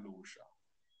Saint Lucia.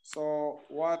 So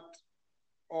what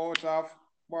out of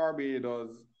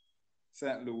Barbados,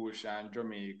 Saint Lucia, and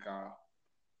Jamaica,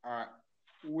 uh,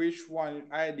 which one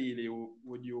ideally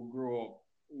would you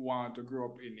want to grow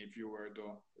up in if you were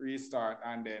to restart?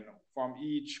 And then from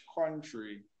each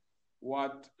country,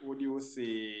 what would you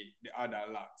say the other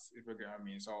lacks, if you get what I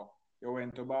mean? So you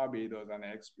went to Barbados and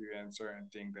experienced certain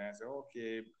things, and say,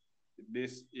 okay,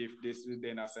 this if this is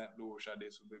then a St. Lucia,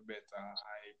 this would be better. And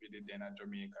if it is then a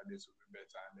Jamaica, this would be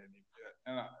better.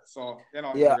 And then so if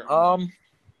you Yeah. get what I mean,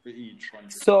 for each country.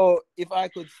 So if I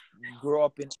could grow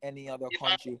up in any other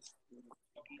country,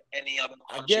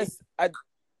 I guess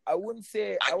I wouldn't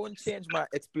change my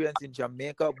experience in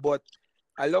Jamaica, but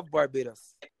I love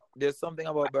Barbados. There's something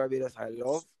about Barbados I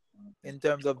love. In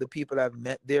terms of the people I've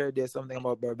met there, there's something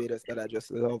about Barbados that I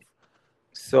just love.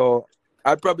 So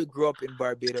I'd probably grow up in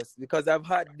Barbados because I've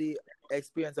had the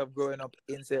experience of growing up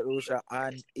in St. Lucia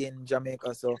and in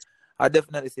Jamaica. So I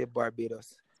definitely say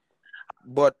Barbados.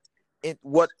 But it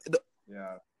what the,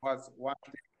 Yeah. What's one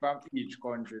thing from each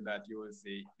country that you will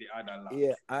say the other yeah,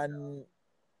 lacks? and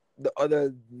the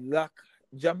other lack,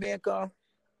 Jamaica.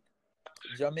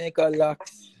 Jamaica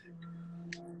lacks.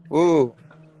 Oh,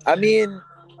 I mean,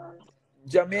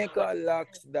 Jamaica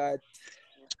lacks that.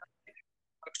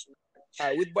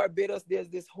 With Barbados, there's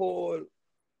this whole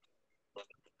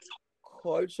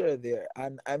culture there,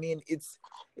 and I mean, it's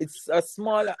a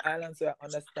smaller island, so I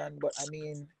understand. But I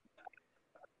mean,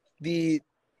 the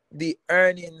the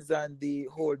earnings and the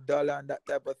whole dollar and that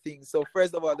type of thing. So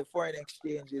first of all, the foreign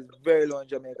exchange is very low in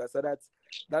Jamaica, so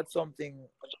that's something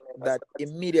that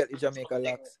immediately Jamaica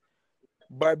lacks.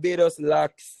 Barbados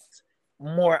lacks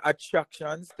more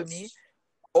attractions to me.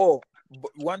 Oh,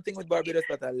 but one thing with Barbados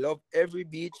that I love, every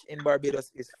beach in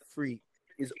Barbados is free.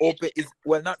 Is open, is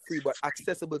well, not free, but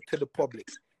accessible to the public.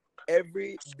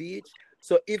 Every beach.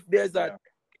 So if there's a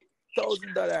Yeah.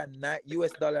 $1,000 a night,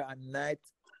 US dollar a night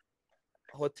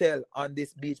hotel on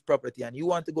this beach property, and you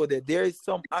want to go there, there is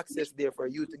some access there for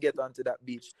you to get onto that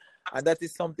beach. And that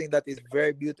is something that is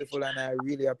very beautiful, and I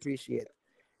really appreciate.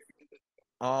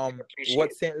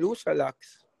 What St. Lucia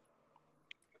lacks,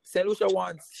 St. Lucia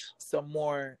wants some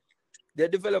more. They're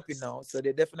developing now, so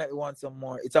they definitely want some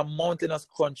more. It's a mountainous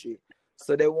country,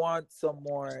 so they want some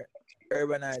more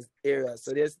urbanized areas.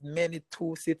 So there's many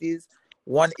two cities.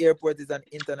 One airport is an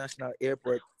international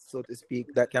airport, so to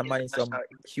speak, that can manage some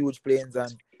huge planes,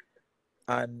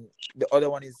 and the other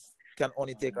one is can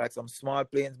only take like some small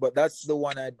planes. But that's the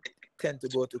one I tend to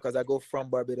go to because I go from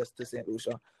Barbados to St.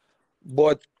 Lucia.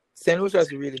 But St. Lucia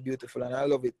is really beautiful, and I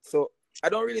love it. So I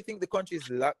don't really think the countries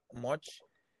lack much.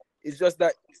 It's just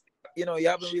that you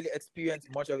haven't really experienced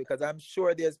much of it, because I'm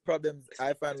sure there's problems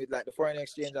I find with like the foreign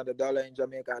exchange and the dollar in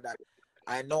Jamaica that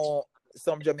I know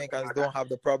some Jamaicans don't have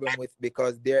the problem with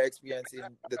because they're experiencing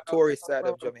the tourist side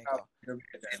of Jamaica.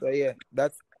 So yeah,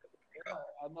 that's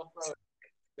I'm not proud.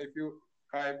 If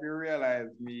you realize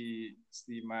me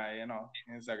see my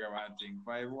Instagram and thing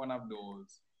for every one of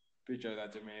those pictures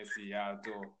that you may see, I have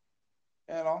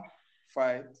to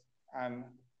fight and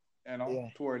yeah.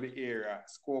 tour the area,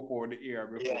 scope out the area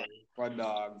before for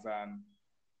dogs and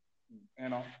you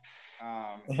know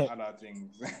other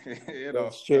things.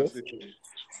 That's true. Just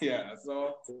yeah.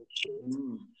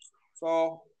 Mm.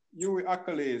 So you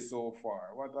accolades so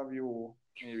far. What have you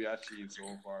maybe achieved so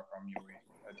far from you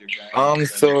that you can share?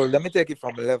 So let me take it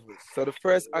from levels. So the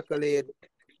first accolade,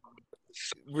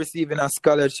 receiving a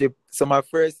scholarship. So my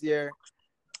first year,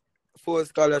 full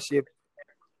scholarship,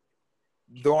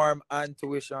 dorm and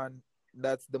tuition.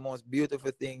 That's the most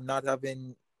beautiful thing. Not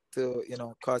having to,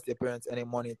 cost your parents any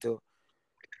money to,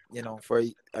 for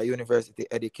a university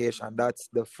education. That's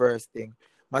the first thing.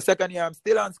 My second year, I'm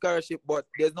still on scholarship, but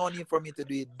there's no need for me to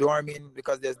do it dorming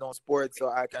because there's no sport, so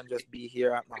I can just be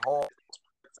here at my home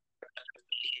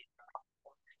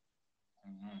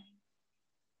Mm-hmm.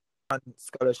 on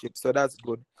scholarship. So that's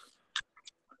good.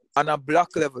 On a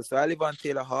block level, so I live on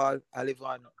Taylor Hall. I live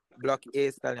on Block A,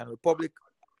 Stallion Republic,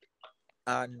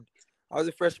 and I was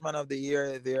a freshman of the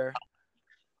year there.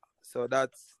 So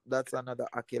that's another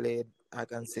accolade I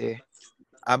can say.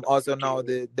 I'm also now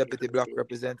the deputy block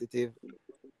representative,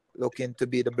 looking to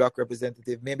be the block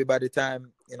representative. Maybe by the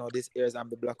time this airs, I'm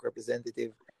the block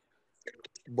representative.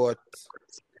 But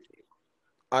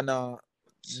on a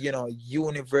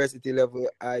university level,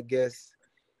 I guess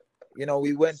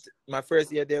we went my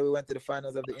first year there. We went to the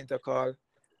finals of the intercall.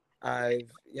 I've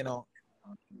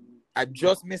I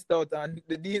just missed out on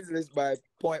the dean's list by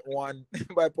point one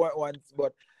by point one,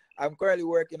 but I'm currently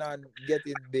working on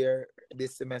getting there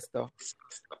this semester.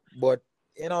 But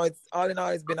it's all in all,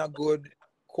 it's been a good,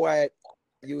 quiet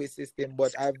UE system.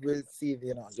 But I've received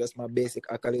just my basic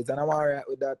accolades, and I'm alright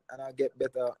with that. And I'll get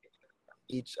better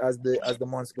each as the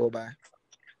months go by.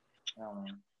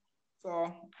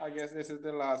 So I guess this is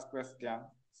the last question.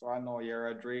 So I know you're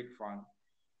a Drake fan,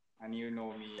 and you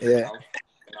know me. Yeah.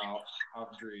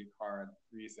 I've Drake hard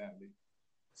recently.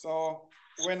 So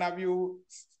when have you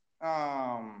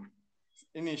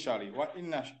initially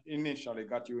initially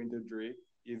got you into Drake?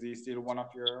 Is he still one of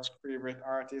your favorite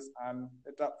artists and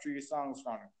the top three songs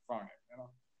from it?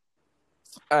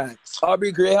 All right.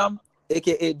 Aubrey Graham,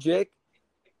 aka Drake,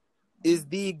 is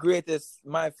the greatest,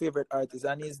 my favorite artist,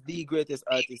 and he's the greatest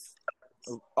artist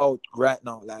out right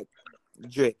now, like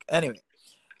Drake. Anyway,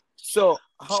 so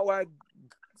how I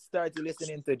started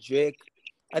listening to Drake,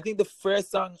 I think the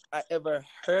first song I ever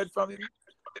heard from him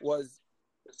was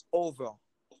Over.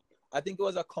 I think it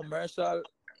was a commercial,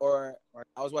 or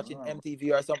I was watching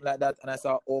MTV or something like that, and I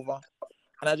saw Over.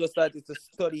 And I just started to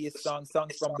study his songs from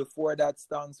before that,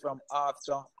 songs from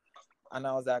after. And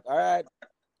I was like, all right,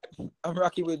 I'm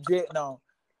rocking with Drake now.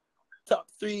 Top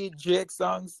three Drake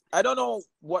songs. I don't know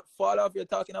what fall off you're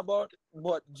talking about,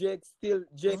 but Drake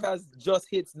has just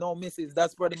hits, no misses.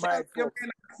 That's for the married folks.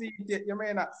 You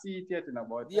may not see it yet,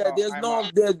 but Yeah, there's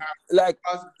like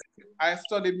I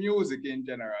study music in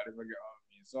general, if you get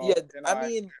me. So yeah, I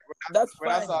mean that's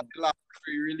when I fine. saw the last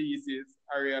three releases,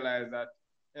 I realized that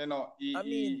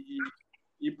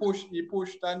he pushed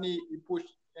and he pushed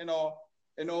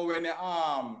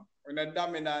when you're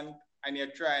dominant and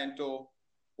you're trying to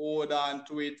hold on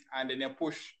to it, and then you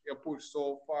push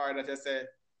so far that you say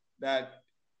that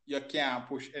you can't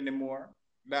push anymore.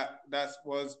 That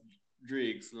was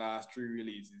Drake's last three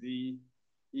releases. He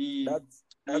That's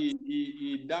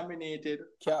he dominated at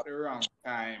cap. the wrong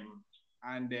time,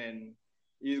 and then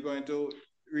he's going to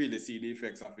really see the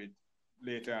effects of it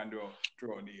later on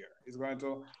throughout the year. He's going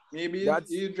to maybe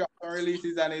That's he'll drop some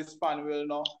releases and his fan will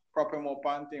not prop him up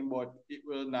and thing, but it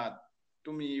will not.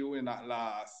 To me, it will not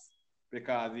last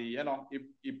because he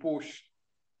pushed.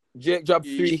 Jake dropped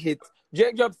He, three hits.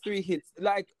 Jake dropped three hits.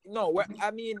 Like no, I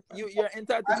mean you're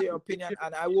entitled to your opinion,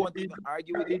 and I won't even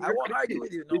argue with you. I won't argue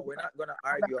with you. No, we're not gonna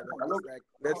argue about this. look, Like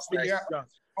let's finish yeah, strong.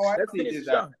 how I Let's see it finish is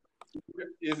that strong.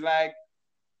 it's like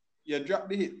you drop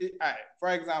the hit. For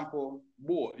example,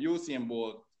 Bolt, Usain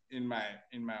Bolt, in my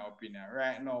opinion,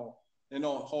 right now,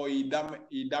 how he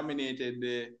dominated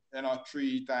the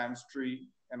 3x3,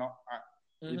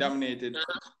 he dominated,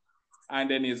 and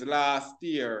then his last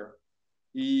year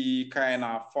he kind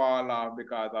of fall off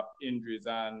because of injuries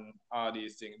and all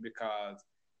these things. Because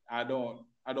I don't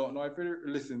know if you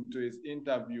listen to his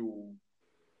interview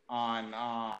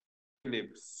on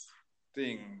Phillips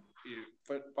thing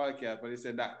podcast, but he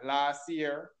said that last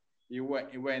year he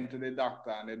went to the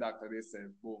doctor, and the doctor they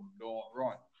said, boom, don't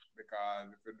run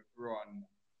because if you run,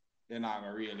 you're not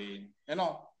gonna really,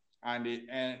 and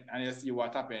you see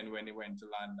what happened when he went to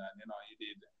London.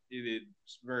 He did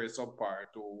very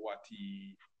subpar to what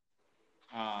he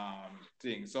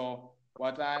thing. So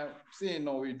what I'm saying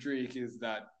now with Drake is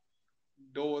that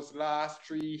those last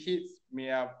three hits may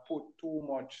have put too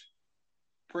much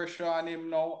pressure on him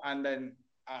now, and then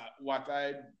what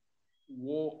I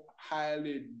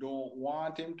highly don't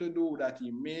want him to do that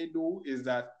he may do is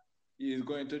that he is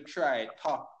going to try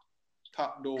top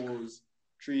those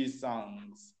three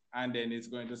songs, and then it's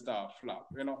going to start flop.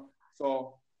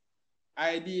 So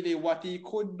ideally, what he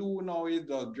could do now is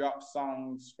just drop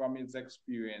songs from his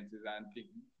experiences and think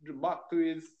back to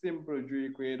his simple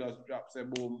Drake where he just drops a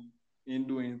boom in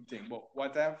doing things. But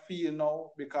what I feel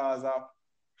now, because of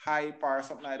hype or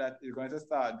something like that, he's going to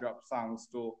start drop songs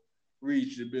to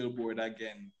reach the billboard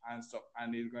again and stuff,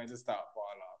 and he's going to start fall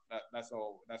off. That's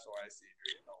how I see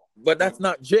Drake now. But that's But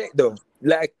not Drake though.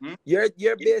 Like hmm? you're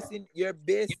Yeah, basing your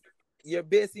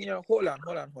hold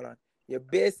on. You're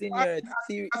basing I, your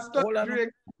theory. I study Hold on, Drake.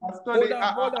 I hold study.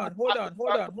 on, hold on, hold on,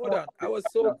 hold on, hold on. I was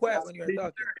so quiet when you were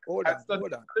talking. Hold I on, study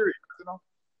hold on, lyrics.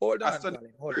 hold I on, study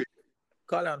Colin. Hold on.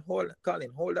 lyrics. Colin,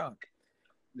 hold on.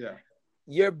 Yeah.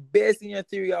 You're basing your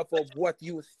theory off of what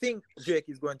you think Drake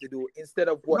is going to do instead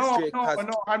of what No, Drake no, has.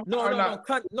 no. I'm No. not.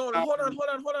 No, Um, hold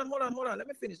on. Let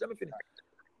me finish. all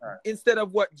right. Instead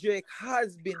of what Drake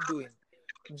has been doing.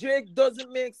 Drake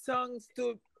doesn't make songs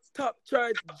to top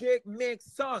charts. Drake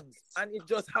makes songs, and it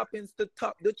just happens to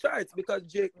top the charts because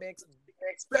Drake makes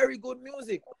very good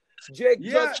music. Drake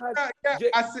Yeah, just has yeah.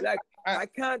 Drake, I see. like I, I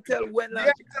can't tell when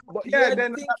yeah, but yeah. you're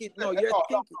Then thinking no, no, you're no,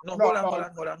 thinking no, no, no,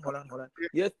 no. hold on.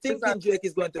 You're thinking Misunderstanding Drake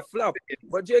is going to flop,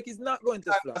 but Drake is not going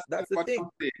to flop. That's the what thing. I'm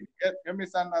saying. You're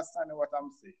misunderstanding what I'm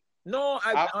saying. No,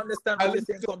 I I, understand I what you're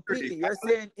listen saying to Drake. completely. I You're listen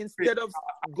saying to Drake. instead of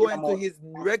going I'm to out. his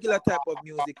regular type of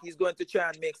music, he's going to try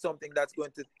and make something that's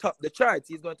going to top the charts.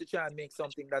 He's going to try and make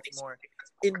something that's more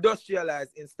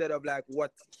industrialized instead of like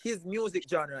what his music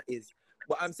genre is.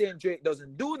 But I'm saying Drake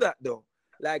doesn't do that though.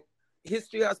 Like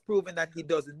history has proven that he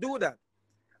doesn't do that.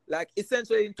 Like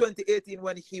essentially in 2018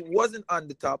 when he wasn't on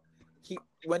the top,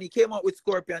 when he came out with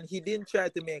Scorpion, he didn't try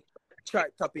to make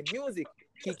chart topping music.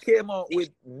 He came out with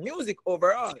music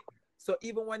overall. So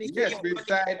even when he came Yes, out with with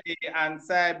side A and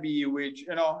side B, which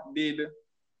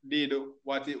did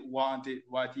what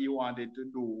he wanted to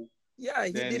do. yeah,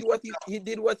 Then his he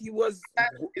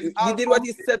did what album.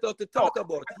 he set out to No, talk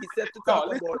about. He set to no. talk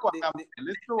Listen to about what the, I'm the saying.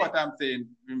 Listen to what I'm saying,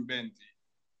 Benti.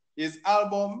 His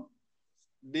album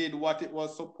did what it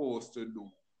was supposed to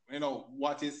do.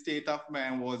 What his state of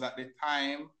mind was at the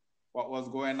time, what was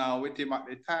going on with him at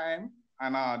the time,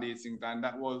 and all these things, and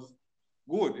that was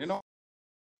good.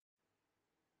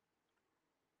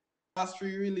 Last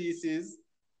three releases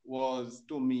was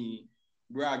to me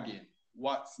bragging.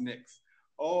 What's next?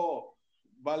 Oh,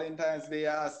 Valentine's Day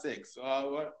has sex.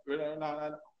 No.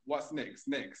 What's next?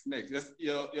 Next. Just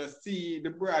you see the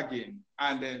bragging,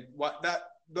 and then what that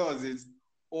does is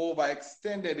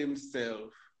overextended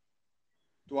himself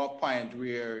to a point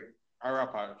where a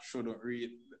rapper shouldn't read.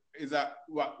 Is that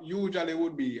what usually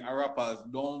would be a rapper's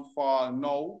downfall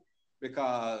now?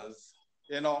 Because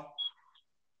you know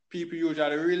people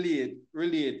usually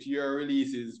relate your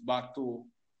releases back to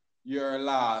your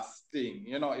last thing.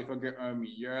 If you get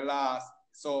me, your last.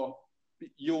 So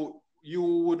you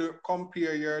would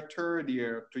compare your third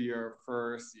year to your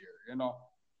first year.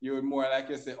 You would more like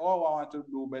you say, oh, I want to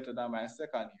do better than my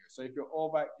second year. So if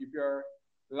your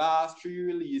last three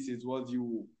releases was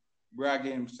you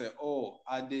bragging, say, oh,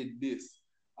 I did this,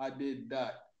 I did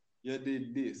that, you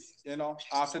did this.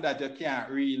 After that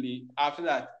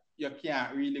you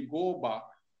can't really go back.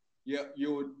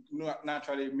 You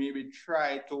naturally maybe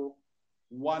try to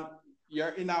one. You're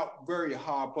in a very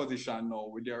hard position now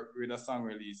with the song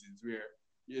releases where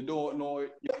you don't know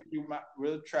if you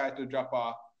will try to drop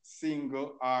a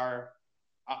single or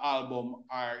an album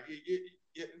or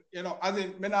as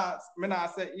in me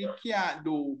not say you can't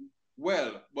do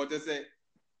well, but they say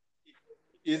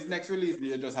his next release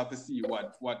you just have to see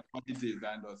what it is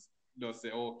and just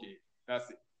say okay, that's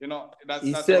it. he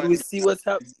That's how said I see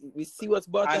we see what's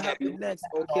about to and happen next.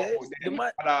 then, Okay. The then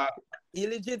man uh, he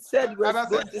legit said we're as I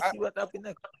said, going to see what happens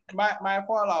next. my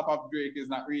fall off of Drake is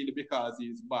not really because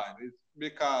he's bad. It's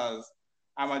because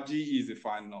I'm a G Easy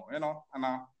fan now, and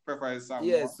I prefer his song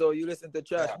Yeah, more. so you listen to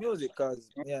trash Yeah. music, cause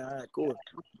yeah, all right, cool.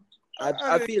 I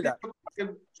I think feel that.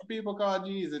 people call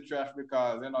G Easy trash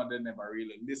because they never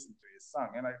really listen to his song.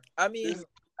 I This mean,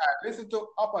 listen to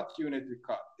Opportunity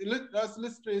Cut. Just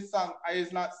listen to his song.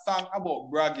 It's not song about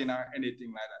bragging or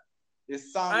anything like that.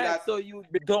 It's song Alright, that so you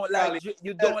don't like basically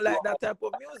you help don't you like out. that type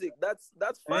of music. That's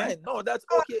Eh? fine. No, that's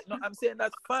okay. No, I'm saying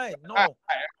that's fine. I, No.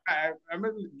 I'm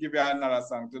going to give you another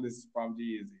song to this from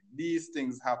G-Eazy. These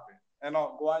things happen.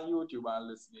 Go on YouTube and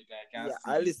listen to it. I can Yeah,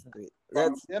 I see listen to it.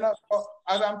 from Let's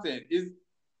as I'm saying, is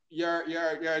you're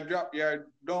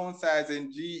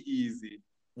downsizing G-Eazy.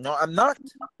 no, I'm not.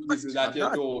 Easy that I'm you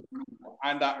not. do,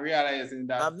 and that realizing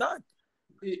that I'm not.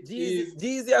 it Jeezy is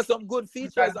Jeezy has some good a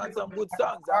features and some different good type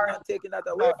of songs. I'm art. not taking that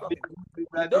away Not from him. it's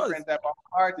He a does. different type of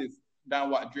artist than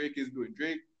what Drake is doing.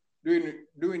 Drake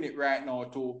doing it right now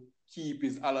to keep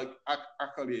his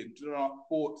accolade.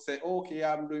 Say, okay,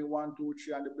 I'm doing 1, 2,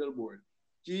 3 on the Billboard.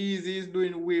 Jeezy is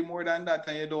doing way more than that,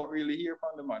 and you don't really hear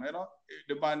from the man.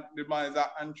 The man is an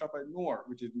entrepreneur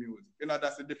with his music.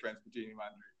 That's the difference between him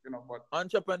and Drake. But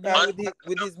Entrepreneur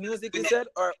with his music, you said,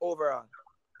 or overall?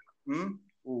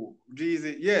 Oh,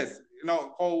 Jeezy, yes.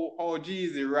 How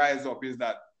Jeezy rise up is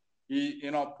that he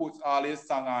puts all his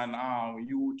song on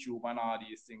YouTube and all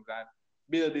these things and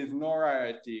build his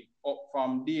notoriety up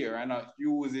from there and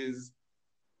uses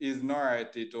his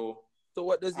notoriety to So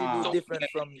what does he do different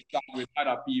connect from with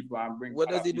other people and bring what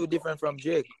does other he do people. different from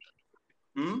Drake?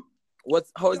 Hmm?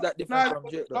 How is that different No, from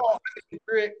Drake though?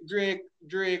 no,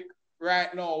 Drake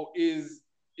right now is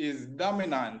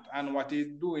dominant, and what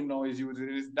he's doing now is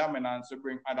using his dominance to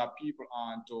bring other people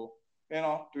on to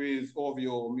his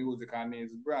OVO music and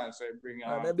his brand. So he bring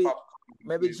Maybe pop.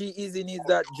 G-Eazy needs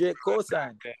that Drake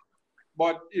cosign.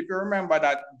 But if you remember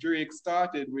that Drake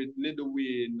started with Lil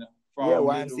Wayne Yeah, from Lil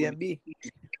Wayne. YMCMB.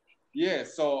 Yeah,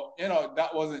 so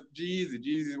that wasn't Jeezy.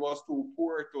 Jeezy was too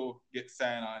poor to get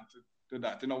signed on to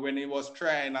that. When he was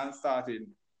trying and starting,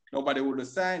 nobody would have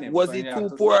signed him. Was So he he had too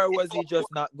to poor start. or was he just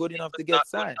not good enough to get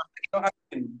signed? How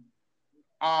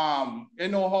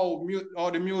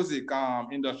the music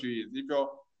industry is. If you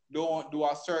don't do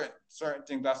a certain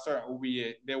thing a certain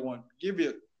way, they won't give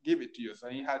it to you. So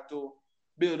he had to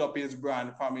build up his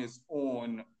brand from his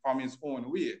own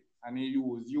way, and he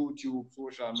used YouTube,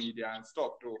 social media, and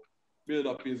stuff to build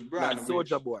up his Like brand,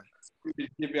 Soldier which Boy. will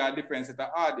give you a different set of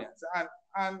audience.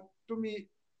 And to me,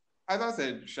 as I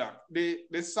said, Shaq,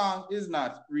 the song is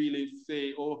not really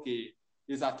say, okay,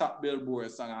 it's a top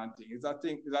Billboard song and thing. It's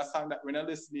a song that when you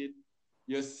listen it,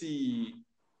 you see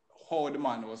how the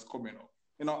man was coming up.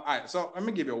 All right, so let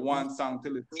me give you one song to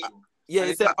listen to. Yeah,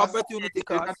 And it's it's an not a song, opportunity it's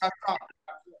not cost. a song.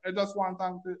 It's just one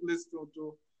song to listen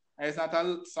to. And it's not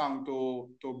a song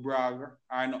to brag or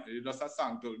not. It's just a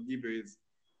song to give you his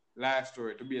life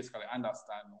story to basically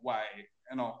understand why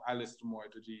I listen more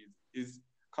to Jesus. It's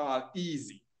called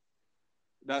Easy.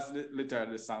 That's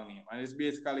literally the song name. And it's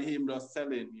basically him just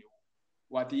telling you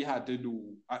what he had to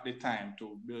do at the time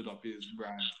to build up his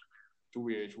brand to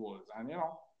where it was. And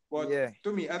but Yeah.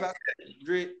 to me, as I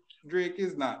said, Drake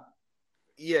is not.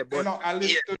 Yeah, but I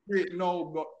listen to Drake now,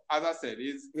 but as I said,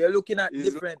 you're looking at is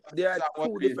different. There are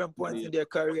two different points in their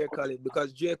career, Khalid,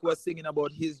 because Drake was singing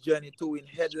about his journey too in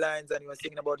headlines, and he was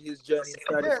singing about his journey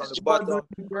started from the bottom.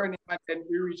 And then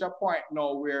we reach a point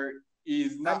now where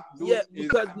he's not doing. Yeah,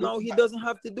 because now he doesn't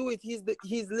have to do it. He's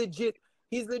legit.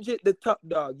 He's legit the top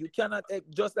dog. You cannot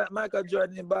just like Michael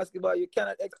Jordan in basketball. You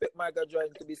cannot expect Michael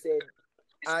Jordan to be saying,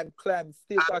 "I'm climbing,"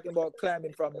 still talking about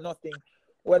climbing from nothing,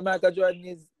 when Michael Jordan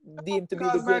is deemed to be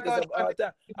the greatest of all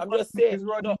time. I'm just saying,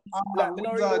 no, like I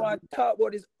don't really want to talk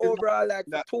about this overall like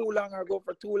for too long or go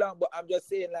for too long, but I'm just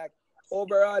saying like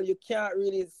overall you can't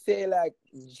really say like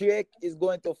Drake is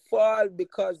going to fall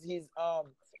because he's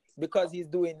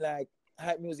doing like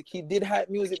hype music. He did hype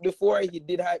music before. He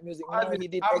did hype music now. He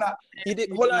did. Hold on. He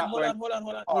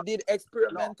did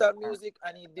experimental music,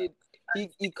 and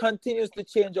he continues to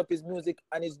change up his music.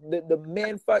 And it's the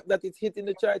main fact that it's hitting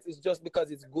the charts is just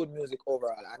because it's good music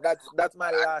overall. And that's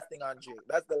my last thing on Drake.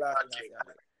 That's the last thing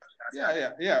I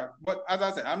say. Yeah. But as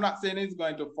I said, I'm not saying it's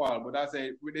going to fall. But I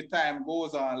say with the time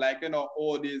goes on, like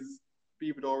all these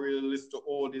people don't really listen to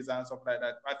all these and stuff like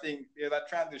that. I think there's a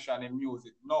transition in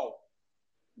music now.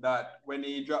 That when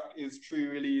he dropped his 3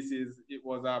 releases, it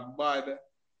was a bad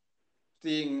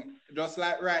thing. Just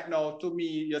like right now, to me,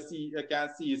 you can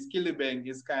see Skillibeng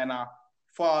is kind of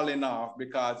falling off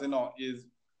because his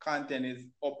content is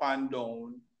up and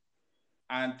down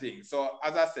and things. So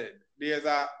as I said, there's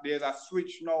a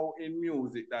switch now in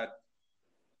music that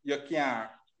you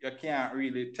can't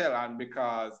really tell, and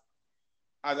because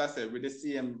as I said, with the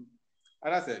same,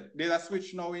 as I said, there's a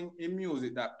switch now in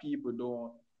music that people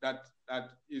don't, that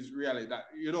is really, that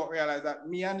you don't realize that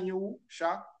me and you,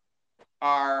 Shaq,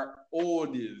 are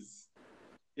oldies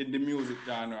in the music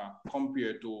genre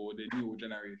compared to the new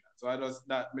generation. So I just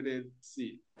that made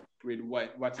see with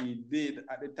what he did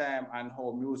at the time and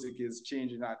how music is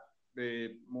changing the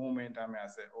moment I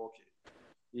say, okay,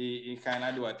 he kind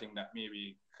of do a thing that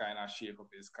maybe kind of shape up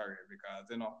his career because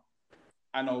I know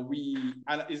and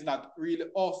it's not really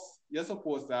us. You're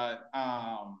supposed to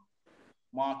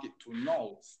market to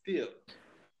know still.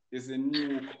 It's a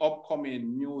new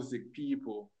upcoming music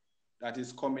people that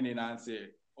is coming in and say,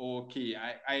 okay,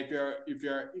 if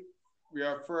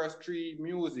your first three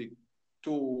music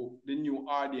to the new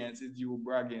audience is you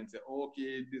bragging, say,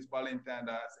 okay, this Valentine,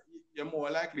 you're more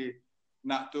likely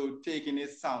not to take in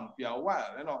his song for a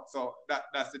while. So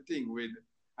that's the thing with,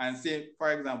 and say,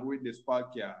 for example, with this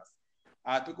podcast,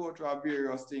 I had to go through a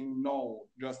various thing now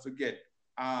just to get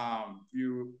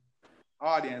you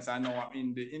audience. I know I'm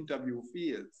in the interview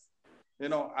fields.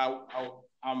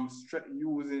 I'm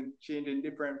using changing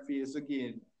different fields to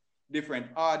gain different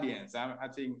audience. I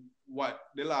think what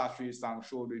the last three songs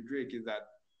showed with Drake is that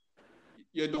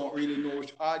you don't really know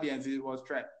which audience it was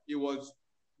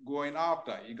going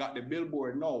after. You got the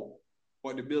billboard now,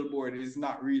 but the billboard is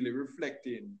not really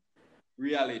reflecting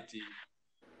reality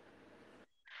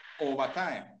over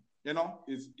time.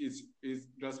 It's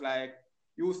just like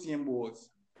Usain Bolt.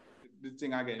 The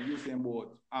thing again, Usain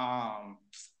Bolt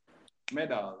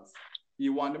medals. He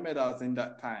won the medals in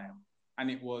that time, and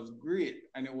it was great,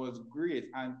 and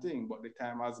thing. But the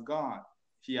time has gone.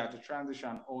 He had to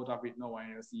transition out of it now, and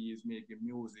you see he's making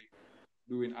music,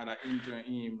 doing other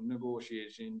interim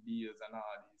negotiation deals and all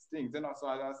these things. So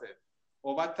as I said,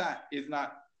 over time, it's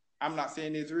not. I'm not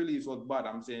saying his release was bad.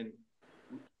 I'm saying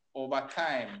over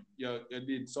time, you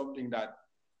did something that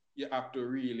you have to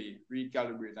really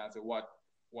recalibrate and say what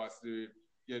was the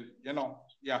you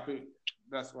have to.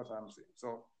 That's what I'm saying.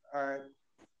 So all right,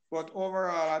 but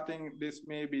overall, I think this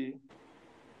may be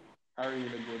a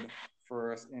really good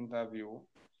first interview.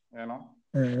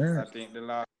 Mm-hmm. I think the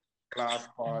last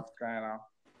part kind of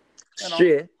It's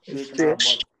shaking straight. up,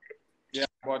 but yeah,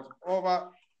 but over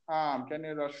can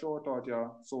you just shout out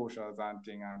your socials and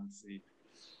thing and see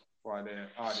for the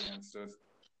audience just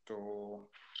to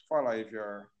follow if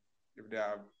they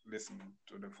are listening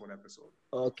to the full episode.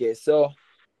 Okay, so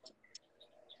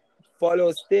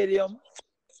follow Stadium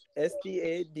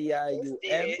STADIUM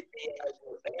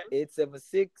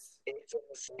 876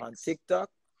 on TikTok,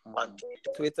 Mm-hmm.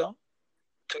 Twitter,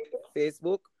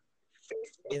 Facebook,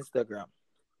 Instagram.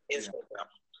 Yeah.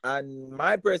 And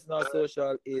my personal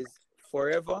social is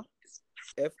Forever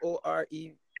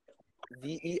FOREVERBENTI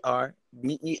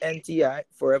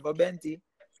Forever Benti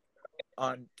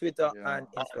on Twitter Yeah. and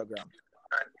Instagram.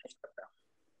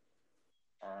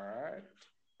 All right.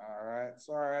 All right.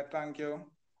 So, all right. Thank you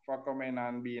for coming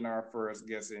and being our first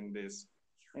guest in this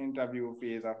interview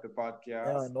phase of the Yeah,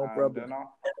 podcast. no And, problem.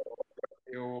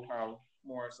 you have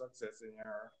more success in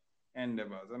your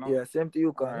endeavors. Yeah, same to you,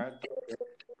 All Connie. right.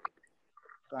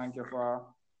 Thank you for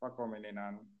coming in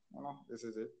and, this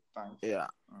is it. Thanks. Yeah.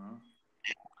 Mhm.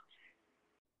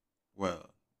 Well,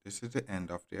 this is the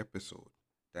end of the episode.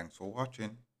 Thanks for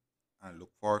watching and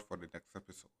look forward for the next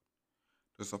episode.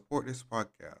 To support this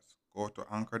podcast, go to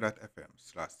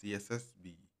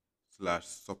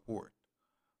anchor.fm/cssb/support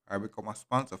or become a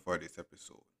sponsor for this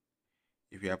episode.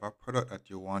 If you have a product that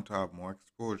you want to have more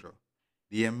exposure,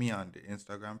 DM me on the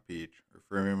Instagram page,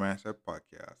 Reframing Mindset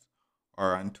Podcast,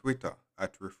 or on Twitter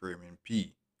at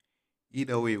ReframingP.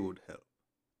 Either way would help.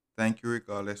 Thank you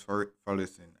regardless for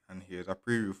listening, and here's a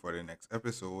preview for the next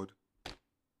episode.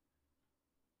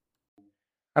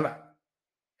 And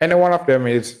any one of them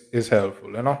is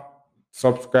helpful.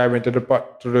 Subscribing to the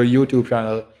YouTube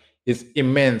channel is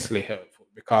immensely helpful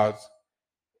because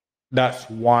that's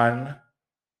one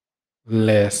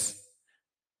less.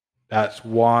 That's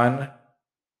one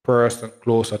person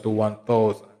closer to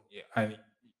 1,000. Yeah, and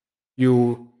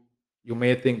you you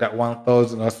may think that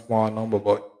 1,000 is a small number,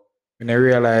 but when I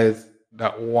realize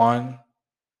that one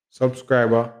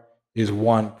subscriber is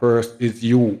one person, is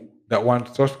you. That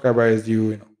one subscriber is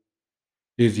you,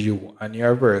 and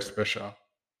you're very special.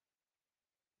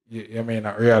 You may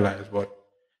not realize, but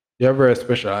you're very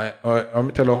special. Let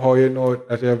me tell you how you know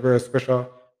that you're very special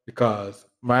because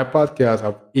my podcast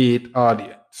have 8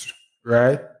 audience,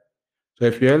 right? So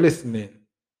if you're listening,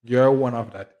 you're one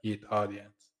of that 8 audience,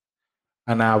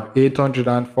 and I have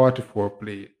 844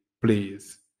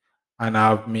 plays, and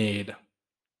I've made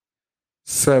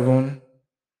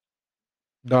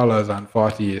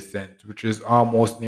 $7.48, which is almost